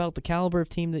 Again, it's about the caliber of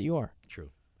team that you are. True.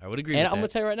 I would agree And with I'm that. going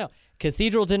to tell you right now,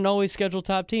 Cathedral didn't always schedule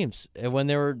top teams when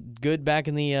they were good back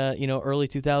in the early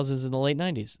 2000s and the late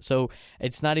 90s. So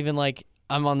it's not even like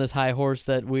I'm on this high horse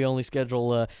that we only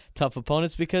schedule tough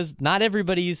opponents, because not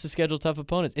everybody used to schedule tough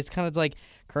opponents. It's kind of like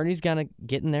Kearney's gonna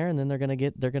get in there, and then they're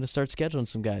gonna start scheduling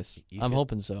some guys. I'm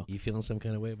hoping so. You feeling some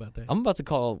kind of way about that? I'm about to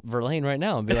call Verlaine right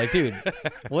now and be like, dude,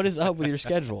 what is up with your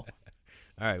schedule?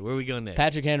 All right, where are we going next?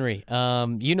 Patrick Henry,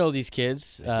 these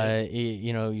kids.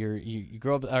 You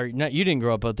grow up, or not? You didn't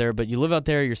grow up out there, but you live out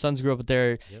there. Your sons grew up out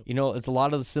there. Yep. It's a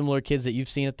lot of the similar kids that you've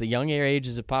seen at the young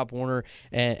ages at Pop Warner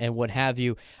and what have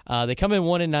you. They come in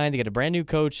 1-9. They got a brand new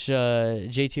coach,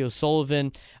 JT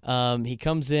O'Sullivan. He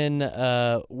comes in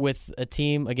with a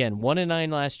team again 1-9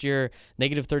 last year,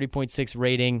 negative 30.6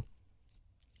 rating.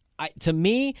 To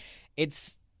me,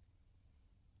 it's.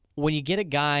 When you get a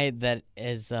guy that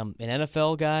is an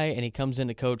NFL guy and he comes in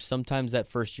to coach, sometimes that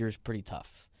first year is pretty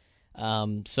tough.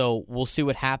 So we'll see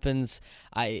what happens.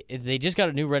 They just got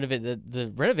a new renovation.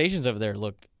 The renovations over there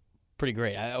look pretty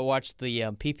great. I watched the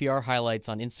PPR highlights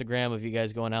on Instagram of you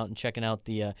guys going out and checking out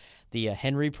the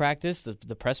Henry practice.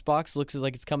 The press box looks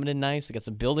like it's coming in nice. They got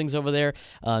some buildings over there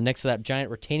next to that giant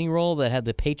retaining wall that had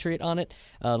the Patriot on it.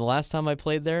 The last time I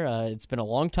played there, it's been a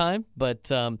long time,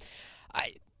 but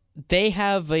they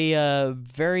have a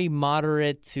very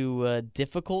moderate to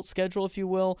difficult schedule, if you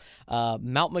will.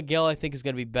 Mount Miguel, I think, is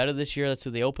going to be better this year. That's who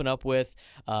they open up with.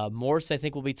 Morse, I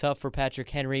think, will be tough for Patrick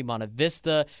Henry. Monte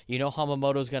Vista,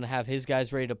 Hamamoto's going to have his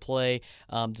guys ready to play,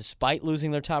 despite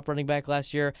losing their top running back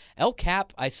last year. El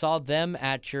Cap, I saw them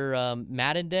at your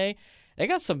Madden Day. They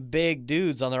got some big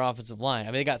dudes on their offensive line. I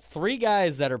mean, they got 3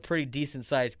 guys that are pretty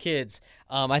decent-sized kids.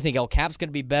 I think El Cap's going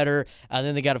to be better. And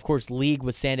then they got, of course, League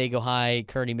with San Diego High,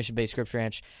 Kearney, Mission Bay, Scripps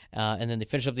Ranch. And then they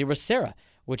finish up the year with Sarah,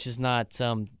 which is not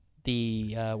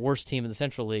the worst team in the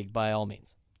Central League by all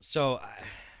means. So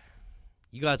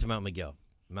you go out to Mount Miguel.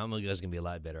 Mount Miguel is going to be a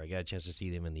lot better. I got a chance to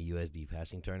see them in the USD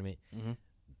passing tournament. Mm-hmm.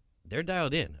 They're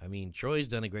dialed in. I mean, Troy's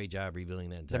done a great job rebuilding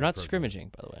that entire They're not program. scrimmaging,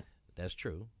 by the way. That's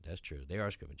true. They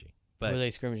are scrimmaging. But Where are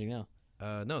they scrimmaging now?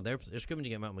 No, they're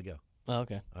scrimmaging at Mount Miguel. Oh,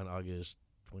 okay. On August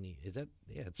 20. Is that?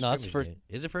 Yeah, it's No, that's scrimmage first. game.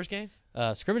 Is it first game?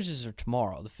 Scrimmages are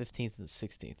tomorrow, the 15th and the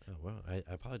 16th. Oh, well, I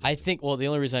apologize. I think. Well, the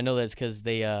only reason I know that is because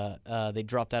they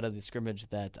dropped out of the scrimmage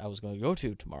that I was going to go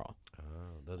to tomorrow. Oh,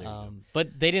 there you go.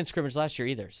 But they didn't scrimmage last year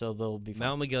either, so they'll be fine.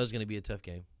 Mount Miguel is going to be a tough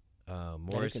game.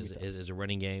 Morris gonna be tough. is a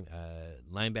running game.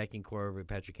 Linebacking core with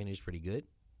Patrick Henry is pretty good.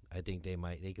 I think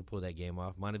they could pull that game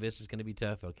off. Monte Vista is going to be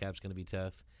tough. El Cap's going to be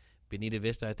tough. Bonita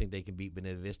Vista, I think they can beat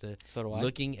Bonita Vista. So do I.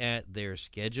 Looking at their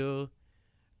schedule,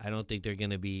 I don't think they're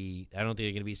going to be. I don't think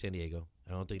they're going to beat San Diego.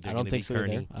 I don't think they're I going don't to think beat so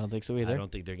Kearney. either. I don't think so either. I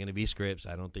don't think they're going to beat Scripps.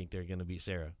 I don't think they're going to beat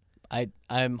Sarah.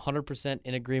 I'm 100%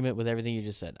 in agreement with everything you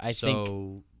just said. I think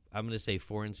So I'm going to say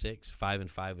 4-6.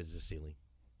 5-5 is the ceiling.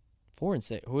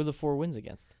 4-6. Who are the 4 wins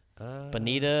against? Uh,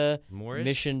 Bonita, Morris,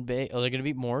 Mission Bay. Oh, they're going to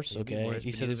beat Morse. They beat Okay. Morris,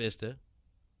 You said Bonita this- Vista.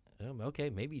 Okay,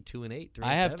 maybe 2-8. 3-7.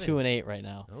 I have 2-8 right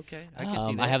now. Okay, I can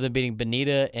see that. I have them beating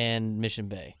Bonita and Mission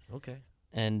Bay. Okay.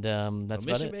 And that's Well, about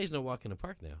Mission it. Bay's no walk in the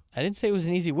park now. I didn't say it was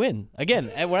an easy win. Again,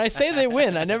 when I say they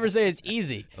win, I never say it's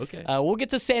easy. Okay. We'll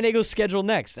get to San Diego's schedule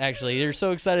next, actually. They're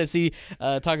so excited to see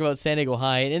talk about San Diego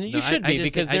High. And you should be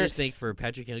because I they're just think for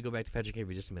Patrick Henry, go back to Patrick Henry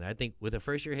for just a minute. I think with a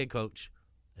first-year head coach,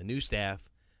 a new staff,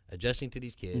 adjusting to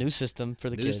these kids, new system for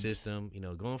the new kids. system,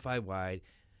 going 5 wide,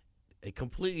 a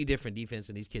completely different defense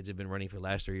than these kids have been running for the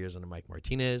last 3 years under Mike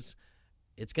Martinez.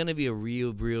 It's going to be a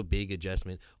real big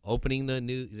adjustment. Opening the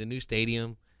new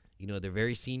stadium, they're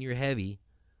very senior heavy.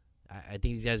 I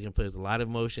think these guys are going to play with a lot of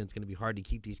emotion. It's going to be hard to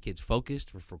keep these kids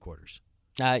focused for 4 quarters.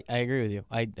 I agree with you.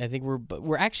 I think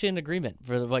we're actually in agreement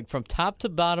from top to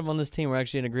bottom on this team. We're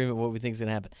actually in agreement what we think is going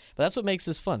to happen. But that's what makes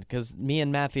this fun because me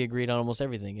and Maffey agreed on almost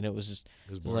everything, and it was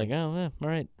like, oh, yeah, all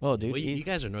right. Well, dude, Well, you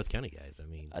guys are North County guys. I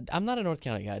mean, I'm not a North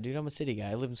County guy, dude. I'm a city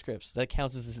guy. I live in Scripps. That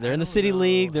counts as they're in the city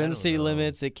league. They're in the city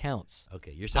limits. It counts.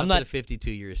 Okay, you're south of the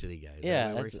 52. You're a city guy. Is Yeah,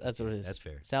 that what it that's what it is. That's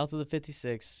fair. South of the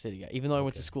 56, city guy. Even though I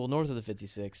went to school north of the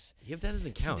 56. Yeah, but that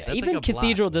doesn't count. That's Even like a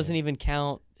Cathedral block, doesn't man. even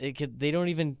count. They don't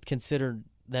even consider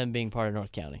them being part of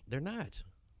North County. They're not.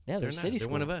 Yeah, they're not. city They're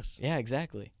school. one of us. Yeah,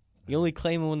 exactly. You only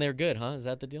claim them when they're good, huh? Is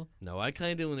that the deal? No, I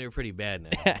claimed it when they were pretty bad.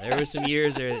 Now there were some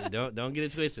years there. Don't get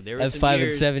it twisted. There were At some 5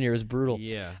 years, and 7 years, brutal.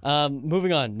 Yeah.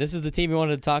 Moving on. This is the team we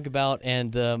wanted to talk about,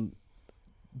 and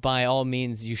by all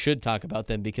means, you should talk about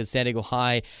them because San Diego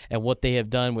High and what they have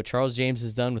done, what Charles James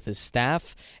has done with his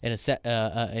staff, and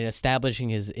establishing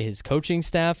his coaching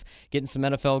staff, getting some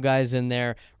NFL guys in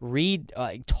there,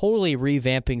 totally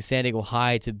revamping San Diego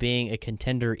High to being a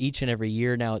contender each and every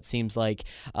year. Now it seems like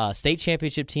state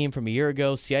championship team from a year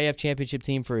ago, CIF championship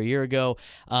team for a year ago.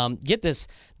 Get this,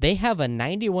 they have a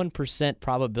 91%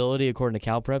 probability, according to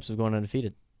CalPreps, of going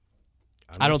undefeated.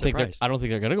 I don't think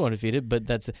they're going to go undefeated, but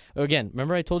that's again.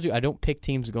 Remember, I told you I don't pick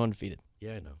teams to go undefeated.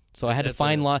 Yeah, I know. So I had to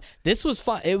find loss. This was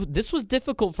fun. This was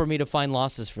difficult for me to find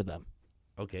losses for them.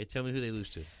 Okay, tell me who they lose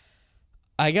to.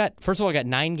 First of all, I got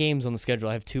 9 games on the schedule.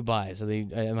 I have 2 buys.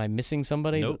 Am I missing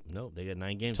somebody? Nope. They got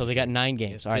 9 games. So they got 9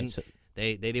 games. Yeah, All right. So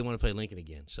they didn't want to play Lincoln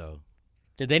again. So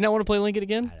did they not want to play Lincoln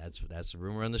again? that's the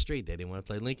rumor on the street. They didn't want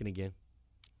to play Lincoln again.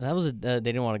 That was they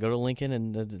didn't want to go to Lincoln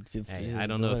and. I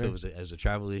don't know if it was as a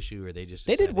travel issue or they just.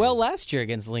 They did well last year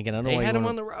against Lincoln. I don't know They why had you them wanna-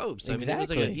 on the ropes.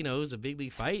 Exactly. I mean, it was a big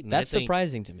league fight. And That's I think,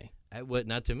 surprising to me.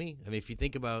 Not to me. I mean, if you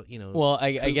think about Well,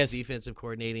 I Coop's guess defensive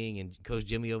coordinating and Coach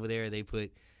Jimmy over there, they play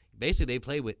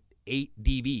with 8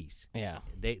 DBs. Yeah.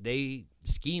 They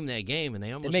scheme that game and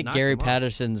they almost They make knocked Gary them off.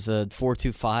 Patterson's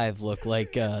 4.25 look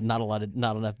like not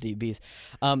enough DBs.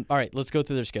 All right, let's go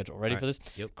through their schedule. Ready All for right. this?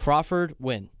 Yep. Crawford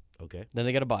win. Okay. Then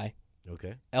they got a bye.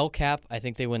 Okay. El Cap, I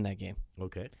think they win that game.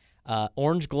 Okay.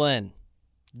 Orange Glen,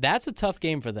 that's a tough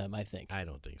game for them. I think. I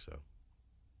don't think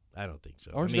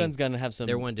so. Orange Glen's gonna have some.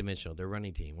 They're one-dimensional. They're a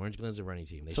running team. Orange Glen's a running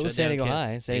team. They So shut is San down Diego K-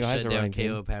 High. San Diego they High's shut a down running team.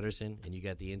 K.O. Patterson, and you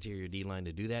got the interior D line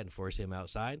to do that and force him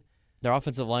outside. Their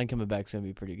offensive line coming back is gonna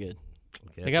be pretty good.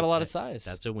 Okay, They got a lot of size.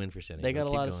 That's a win for San Diego. They got a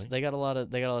Keep lot going. of. They got a lot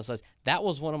of size. That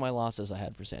was one of my losses I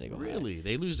had for San Diego High. Really?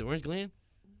 They lose to Orange Glen?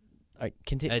 All right,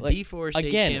 continue. A D4 state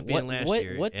again, champion last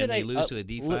year, what and did they I lose to a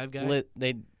D5 guy?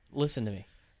 They listen to me.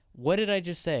 What did I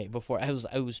just say before? I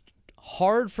was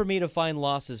hard for me to find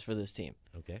losses for this team.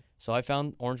 Okay. So I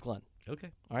found Orange Glen. Okay.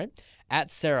 All right. At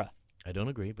Sarah. I don't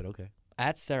agree, but okay.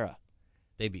 At Sarah.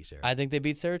 They beat Sarah. I think they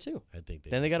beat Sarah too. I think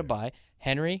Then they beat got a Sarah. bye.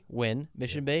 Henry, win.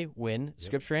 Mission Bay, win.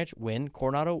 Scripps Ranch, win.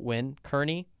 Coronado, win.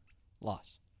 Kearney,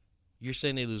 loss. You're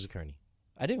saying they lose to Kearney.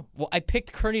 I do. Well, I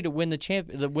picked Kearney to win the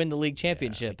league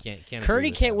championship. I can't Kearney agree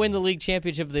with can't that win one. the league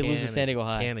championship if they lose to San Diego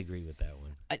High. Can't agree with that one.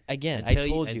 I Until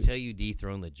told you. Until you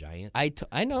dethrone the Giant. I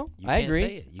know. You I can't agree.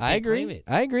 say it. You I can't agree. claim it.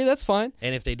 I agree. That's fine.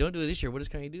 And if they don't do it this year, what does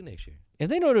Kearney do next year? If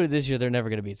they don't do it this year, they're never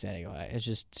going to beat San Diego High. It's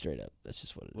just straight up. That's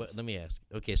just what it is. Well, let me ask.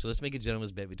 Okay, so let's make a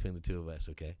gentleman's bet between the two of us,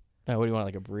 okay? What do you want,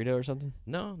 like a burrito or something?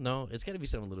 No. It's got to be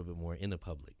something a little bit more in the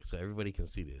public so everybody can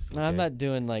see this. No, I'm okay? not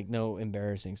doing like no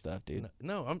embarrassing stuff, dude.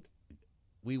 No,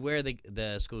 we wear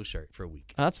the school shirt for a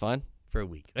week. Oh, that's fine. For a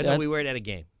week. Yeah. No, we wear it at a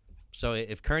game. So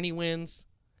if Kearney wins,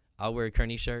 I'll wear a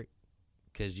Kearney shirt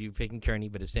because you're picking Kearney.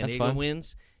 But if San That's Diego fine.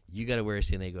 wins, you got to wear a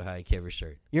San Diego High Caver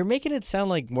shirt. You're making it sound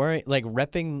like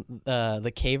repping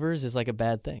the Cavers is like a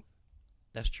bad thing.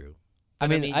 That's true. I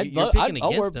But, mean, you're picking I'll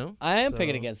against wear- them. I am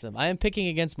picking so- against them. I am picking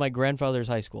against my grandfather's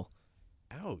high school.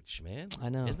 All Ouch, man. I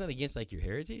know. Isn't that against like your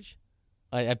heritage?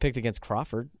 I picked against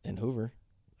Crawford and Hoover.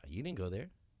 You didn't go there.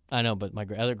 I know, but my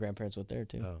other grandparents went there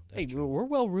too. Oh, hey, that's true. we're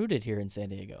well rooted here in San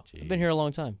Diego. Jeez. I've been here a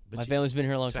long time. But My you- family's been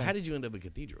here a long So time. how did you end up at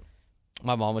Cathedral?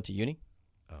 My mom went to uni.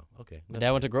 Oh, okay. My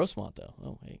dad went to Grossmont, though.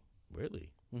 Oh, hey,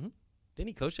 Really? Mhm. Didn't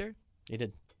he coach there? he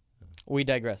did. We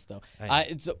digress, though. I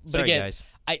know. But Sorry, again, guys.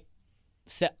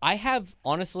 I have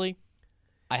honestly,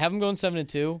 I have them going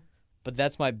 7-2, but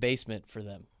that's my basement for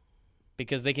them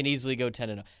because they can easily go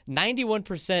 10-0.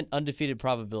 91% undefeated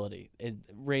probability. It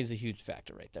raises a huge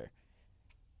factor right there.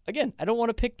 Again, I don't want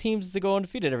to pick teams to go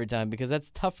undefeated every time because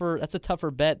that's tougher. That's a tougher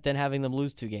bet than having them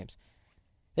lose 2 games.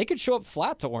 They could show up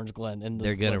flat to Orange Glen, and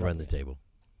They're going to run the table.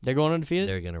 They're going undefeated.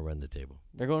 They're going to run the table.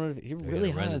 They're going undefeated. You're They're really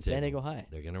gonna high run on the San table. Diego High.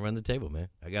 They're going to run the table, man.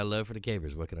 I got love for the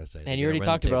Cavers. What can I say? And you already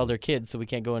talked about all their kids, so we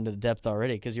can't go into the depth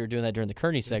already because you were doing that during the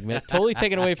Kearney segment. Totally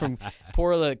taken away from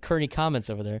poor the Kearney comments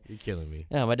over there. You're killing me.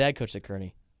 Yeah, my dad coached at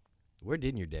Kearney. Where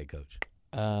didn't your dad coach?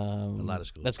 A lot of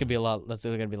schools. That's gonna be a lot. That's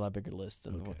gonna be a lot bigger list.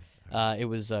 Than Okay. It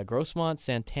was Grossmont,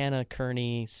 Santana,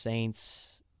 Kearney,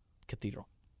 Saints, Cathedral.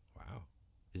 Wow.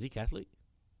 Is he Catholic?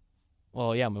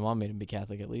 Well, yeah, my mom made him be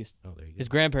Catholic at least. Oh, there you go. His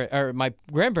grandparents, or my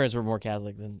grandparents, were more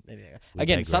Catholic than.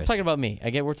 Again, stop digress. talking about me.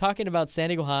 Again, we're talking about San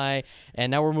Diego High, and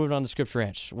now we're moving on to Scripps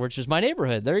Ranch, which is my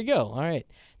neighborhood. There you go. All right,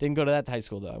 didn't go to that high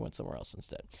school though. I went somewhere else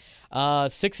instead.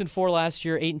 6-4 last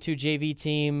year, 8-2 JV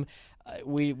team.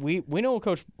 We know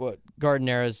Coach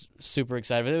Gardner's super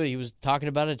excited. He was talking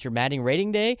about it at your Matting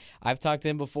Rating Day. I've talked to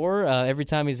him before. Every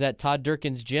time he's at Todd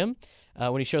Durkin's gym.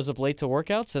 When he shows up late to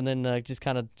workouts and then just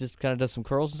kind of does some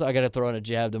curls. So I got to throw in a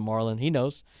jab to Marlon. He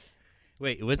knows.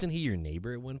 Wait, wasn't he your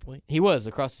neighbor at one point? He was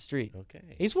across the street.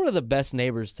 Okay. He's one of the best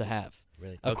neighbors to have.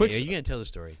 Really? A Okay, quick are you going to tell the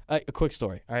story? A quick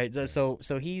story. All right. So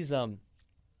he's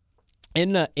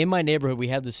in my neighborhood. We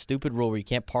have this stupid rule where you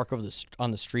can't park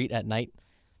on the street at night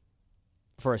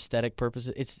for aesthetic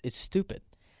purposes. It's stupid.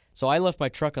 So I left my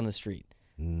truck on the street.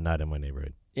 Not in my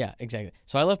neighborhood. Yeah, exactly.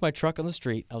 So I left my truck on the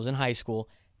street. I was in high school.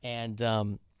 And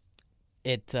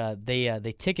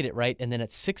they ticket it, right, and then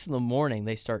at 6 a.m.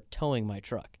 they start towing my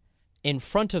truck in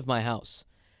front of my house.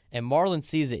 And Marlon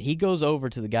sees it. He goes over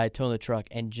to the guy towing the truck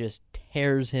and just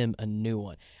tears him a new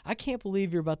one. I can't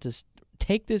believe you're about to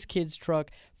take this kid's truck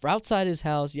for outside his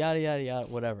house, yada yada yada,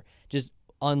 whatever. Just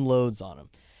unloads on him.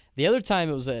 The other time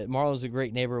it was Marlon's a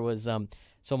great neighbor was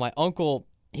so my uncle.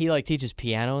 He teaches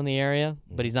piano in the area,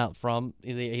 but he's not from.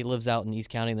 He lives out in East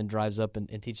County and then drives up and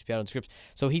teaches piano in Scripps.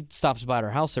 So he stops by at our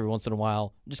house every once in a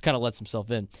while, just kind of lets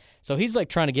himself in. So he's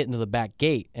trying to get into the back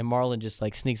gate, and Marlon just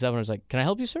sneaks up and is like, "Can I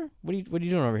help you, sir? What are you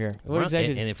doing over here? What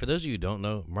exactly?" And for those of you who don't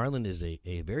know, Marlon is a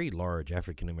very large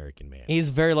African American man. He's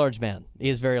a very large man. He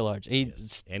is very large.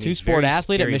 He's And two he's sport very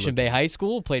athlete at scary Mission Bay looking. High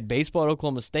School. Played baseball at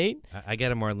Oklahoma State. I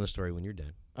got a Marlon story when you're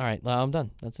done. All right, well, I'm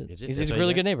done. That's it. Is it? He's That's a all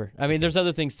really you good got? neighbor. I mean, there's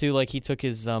other things too. Like he took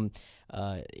his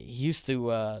he used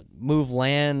to move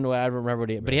land. Well, I don't remember what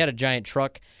he, but he had a giant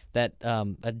truck that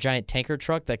a giant tanker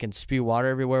truck that can spew water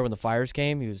everywhere when the fires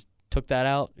came. He took that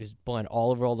out. He's blowing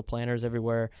all over all the planters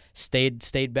everywhere.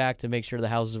 Stayed back to make sure the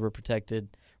houses were protected.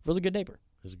 Really good neighbor.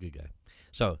 He's a good guy.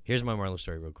 So here's my Marlon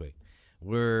story real quick.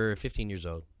 We're 15 years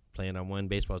old, playing on one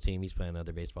baseball team. He's playing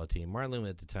another baseball team. Marlon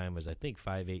at the time was, I think,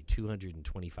 5'8",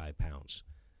 225 pounds.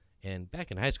 And back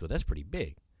in high school, that's pretty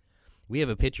big. We have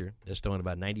a pitcher that's throwing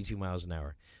about 92 miles an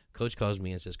hour. Coach calls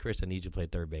me and says, "Chris, I need you to play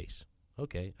third base."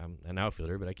 Okay, I'm an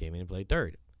outfielder, but I came in and played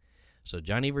third. So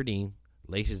Johnny Verdeen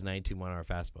laces 92 mile an hour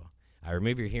fastball. I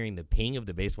remember hearing the ping of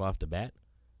the baseball off the bat,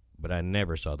 but I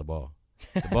never saw the ball.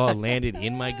 The ball landed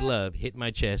in my glove, hit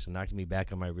my chest, and knocked me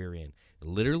back on my rear end.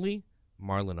 Literally,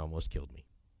 Marlon almost killed me.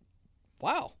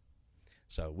 Wow.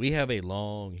 So we have a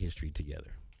long history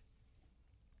together.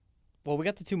 Well, we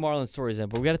got the two Marlon stories in,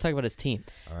 but we got to talk about his team.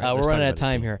 All right, We're let's running talk out of about his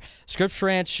time team. here. Scripps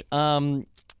Ranch,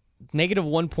 negative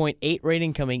 1.8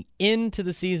 rating coming into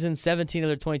the season. 17 of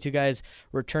their 22 guys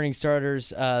returning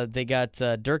starters. They got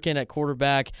Durkin at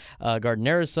quarterback.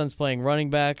 Gardner's son's playing running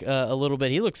back a little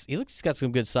bit. He looks he's got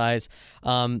some good size.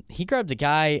 He grabbed a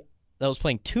guy that was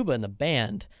playing tuba in the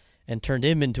band and turned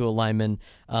him into a lineman.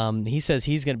 He says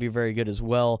he's going to be very good as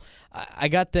well. I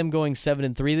got them going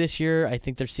 7-3 this year. I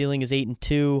think their ceiling is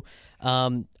 8-2.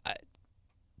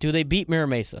 Do they beat Mira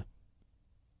Mesa?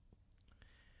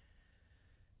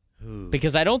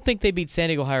 Because I don't think they beat San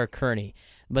Diego High or Kearney.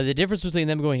 But the difference between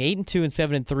them going 8-2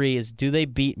 and 7-3 is, do they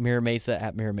beat Mira Mesa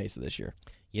at Mira Mesa this year?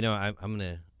 You know, I'm going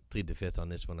to plead the fifth on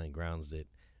this one on grounds that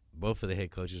both of the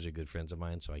head coaches are good friends of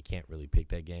mine, so I can't really pick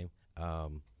that game.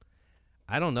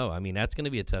 I don't know. I mean, that's going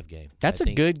to be a tough game. That's I a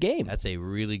think good game. That's a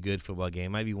really good football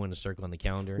game. Might be one to circle on the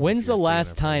calendar. if When's you're the a fan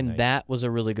last of Friday time night. that was a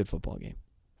really good football game?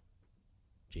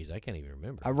 Jeez, I can't even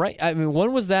remember. Right. I mean,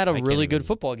 when was that a can't really good even-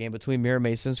 football game between Mira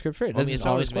Mesa and Scripps Ranch? I mean, That's it's an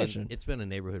always honest been question. it's been a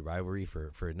neighborhood rivalry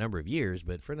for a number of years,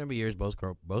 but for a number of years,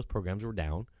 both programs were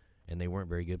down, and they weren't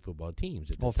very good football teams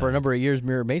at the Well, time. for a number of years,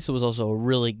 Mira Mesa was also a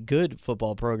really good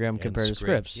football program And compared to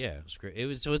Scripps. Yeah,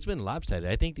 it's been lopsided.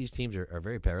 I think these teams are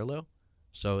very parallel.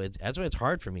 So that's why it's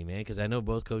hard for me, man, because I know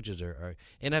both coaches are,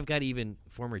 and I've got even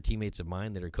former teammates of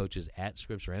mine that are coaches at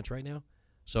Scripps Ranch right now.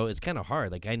 So it's kind of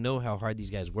hard. Like, I know how hard these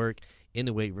guys work in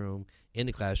the weight room, in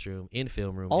the classroom, in the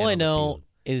film room. All and I on the know field.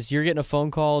 is you're getting a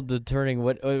phone call determining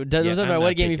what doesn't I'm matter what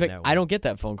not game you picking pick. that I one. don't get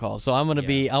that phone call, so I'm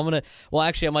gonna well,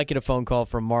 actually, I might get a phone call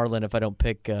from Marlin if I don't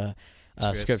pick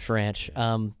Scripps Ranch.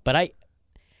 Yeah. But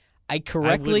I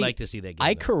correctly I would like to see that game.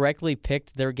 I though. correctly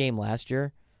picked their game last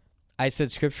year. I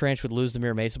said Scripps Ranch would lose to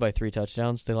Mira Mesa by 3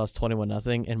 touchdowns. They lost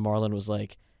 21-0, and Marlin was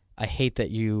like, "I hate that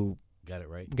you Got it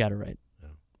right. got it right." Oh.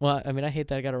 Well, I mean, I hate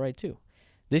that I got it right too.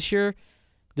 This year,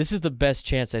 this is the best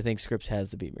chance I think Scripps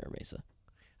has to beat Mira Mesa.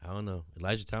 I don't know.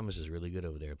 Elijah Thomas is really good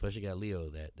over there. Plus, you got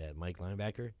Leo, that Mike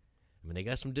linebacker. I mean, they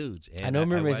got some dudes. And I know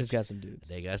Mira Mesa's watched- got some dudes.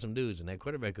 They got some dudes, and that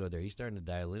quarterback over there, he's starting to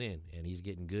dial it in, and he's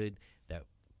getting good. That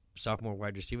sophomore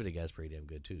wide receiver, the guy's pretty damn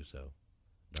good too. So,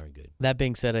 darn good. That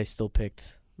being said, I still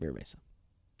picked Mira Mesa.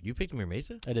 You picked Mira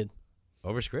Mesa I did.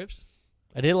 over Scripps?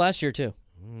 I did last year too.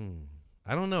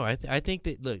 I don't know. I think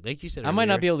that, look, like you said, I might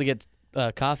not be earlier, able to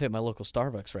get coffee at my local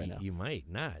Starbucks right now. You might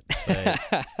not.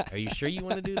 But are you sure you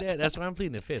want to do that? That's why I'm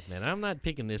pleading the fifth, man. I'm not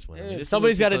picking this one. I mean, this is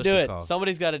Somebody's a got to little do too it. close to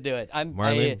Somebody's got to do it. call.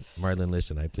 Marlon,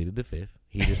 listen, I pleaded the fifth.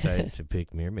 He decided to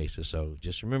pick Mira Mesa, so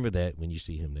just remember that when you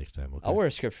see him next time. Okay? I'll wear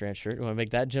a Scripps Ranch shirt. You want to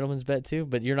make that gentleman's bet too?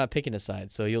 But you're not picking a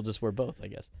side, so you'll just wear both, I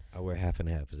guess. I'll wear half and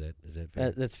half. Is that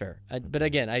fair? That's fair. But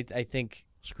again, I think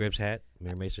Scripps hat,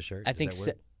 Mira Mesa shirt. I Does think that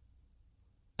work?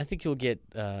 I think you'll get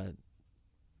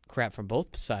crap from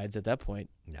both sides at that point.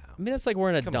 No. I mean, that's like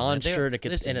wearing a Come on, Don man. They- shirt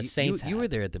listen, and a Saints hat. You were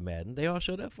there at the Madden. They all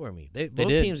showed up for me. Both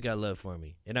did. teams got love for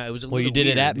me, and it was a Well, little you did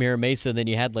it at weird. Mira Mesa, and then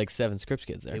you had like 7 Scripps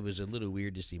kids there. It was a little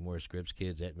weird to see more Scripps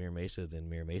kids at Mira Mesa than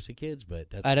Mira Mesa kids, but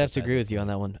that's I'd have to beside agree the with you on point.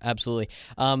 that one. Absolutely.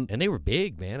 And they were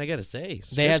big, man. I got to say,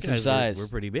 They had Scripps some guys size. Were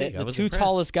pretty big. I The was 2 impressed.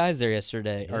 tallest guys there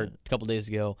yesterday, or Yeah. a couple days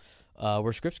ago,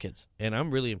 were Scripps kids. And I'm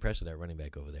really impressed with that running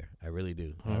back over there. I really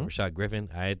do. Mhm. Rashad Griffin,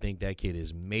 I think that kid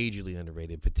is majorly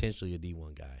underrated, potentially a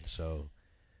D1 guy. So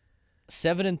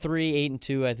 7-3,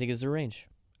 8-2, I think is the range.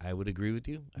 I would agree with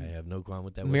you. I have no qualm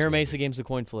with that. Mira whatsoever. Mesa game's the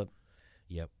coin flip.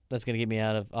 Yep. That's going to get me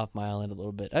off my island a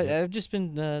little bit. Yeah. I've just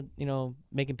been,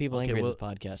 making people Okay, angry well, at this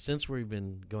podcast. Since we've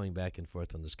been going back and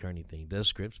forth on this Kearney thing, does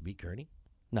Scripps beat Kearney?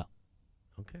 No.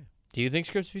 Okay. Do you think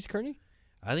Scripps beats Kearney?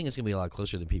 I think it's going to be a lot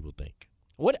closer than people think.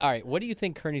 All right, what do you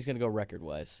think Kearney's going to go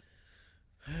record-wise?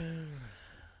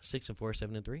 6-4,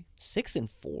 7-3.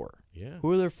 6-4. Yeah.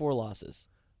 Who are their 4 losses?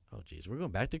 Oh, geez. We're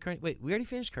going back to Kearney. Wait, we already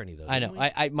finished Kearney, though. I know.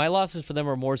 didn't we? My losses for them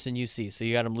are Morrison UC, so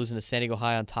you got them losing to San Diego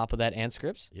High on top of that and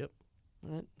Scripps? Yep.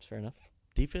 All right, that's fair enough.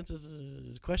 Defense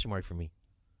is a question mark for me.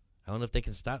 I don't know if they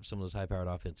can stop some of those high-powered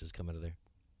offenses coming out of there.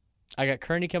 I got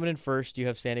Kearney coming in first. You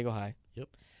have San Diego High. Yep.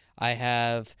 I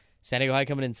have San Diego High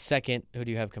coming in second. Who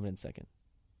do you have coming in second?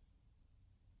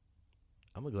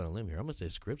 I'm going to go on a limb here. I'm going to say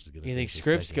Scripps is going to You think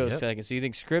Scripps goes second. So you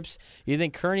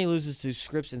think Kearney loses to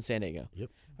Scripps and San Diego. Yep.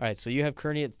 All right, so you have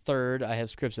Kearney at third. I have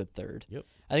Scripps at third. Yep.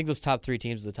 I think those top 3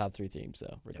 teams are the top 3 teams,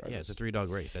 though, regardless. Yeah, it's a 3-dog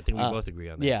race. I think we both agree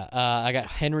on that. Yeah, I got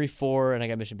Henry 4, and I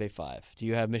got Mission Bay 5. Do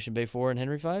you have Mission Bay 4 and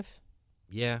Henry 5?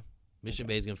 Yeah. Mission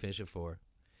Bay is going to finish at 4.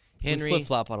 We Henry,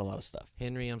 flip-flop on a lot of stuff.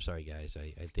 Henry, I'm sorry, guys.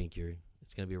 I think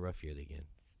it's going to be a rough year again.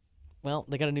 Well,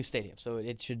 they got a new stadium, so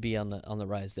it should be on the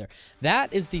rise there.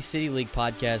 That is the City League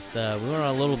podcast. We went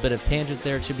on a little bit of tangent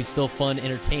there. It should be still fun,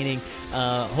 entertaining.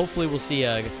 Hopefully, we'll see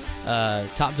a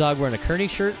Top Dog wearing a Kearney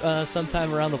shirt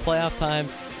sometime around the playoff time.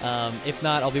 If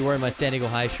not, I'll be wearing my San Diego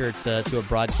High shirt to a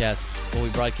broadcast. When we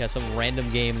broadcast some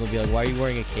random game, they'll be like, "Why are you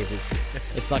wearing a Cape shirt?"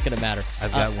 It's not going to matter.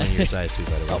 I've got one your size, too,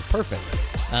 by the way. Oh, perfect.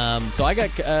 So I got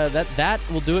that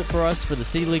will do it for us for the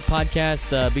City League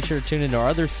podcast. Be sure to tune into our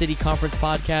other City Conference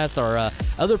podcasts. Our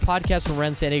other podcasts from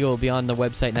around San Diego will be on the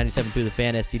website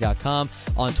 97throughthefan.sd.com,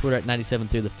 on Twitter at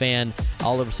 97throughthefan,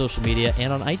 all over social media,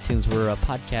 and on iTunes where a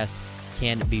podcast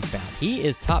can be found. He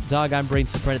is Top Dog. I'm Braden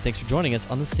Soprano. Thanks for joining us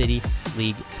on the City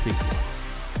League Preview.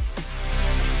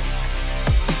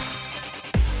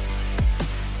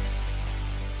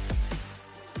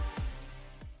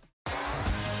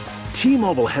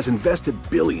 T-Mobile has invested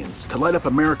billions to light up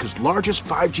America's largest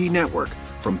 5G network,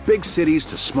 from big cities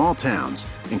to small towns,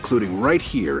 including right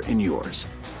here in yours.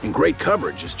 And great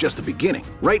coverage is just the beginning.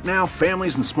 Right now,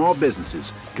 families and small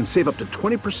businesses can save up to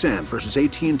 20% versus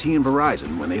AT&T and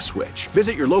Verizon when they switch.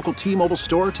 Visit your local T-Mobile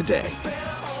store today.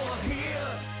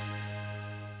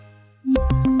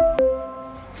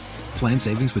 Plan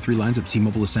savings with 3 lines of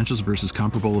T-Mobile Essentials versus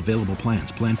comparable available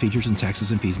plans. Plan features and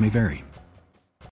taxes and fees may vary.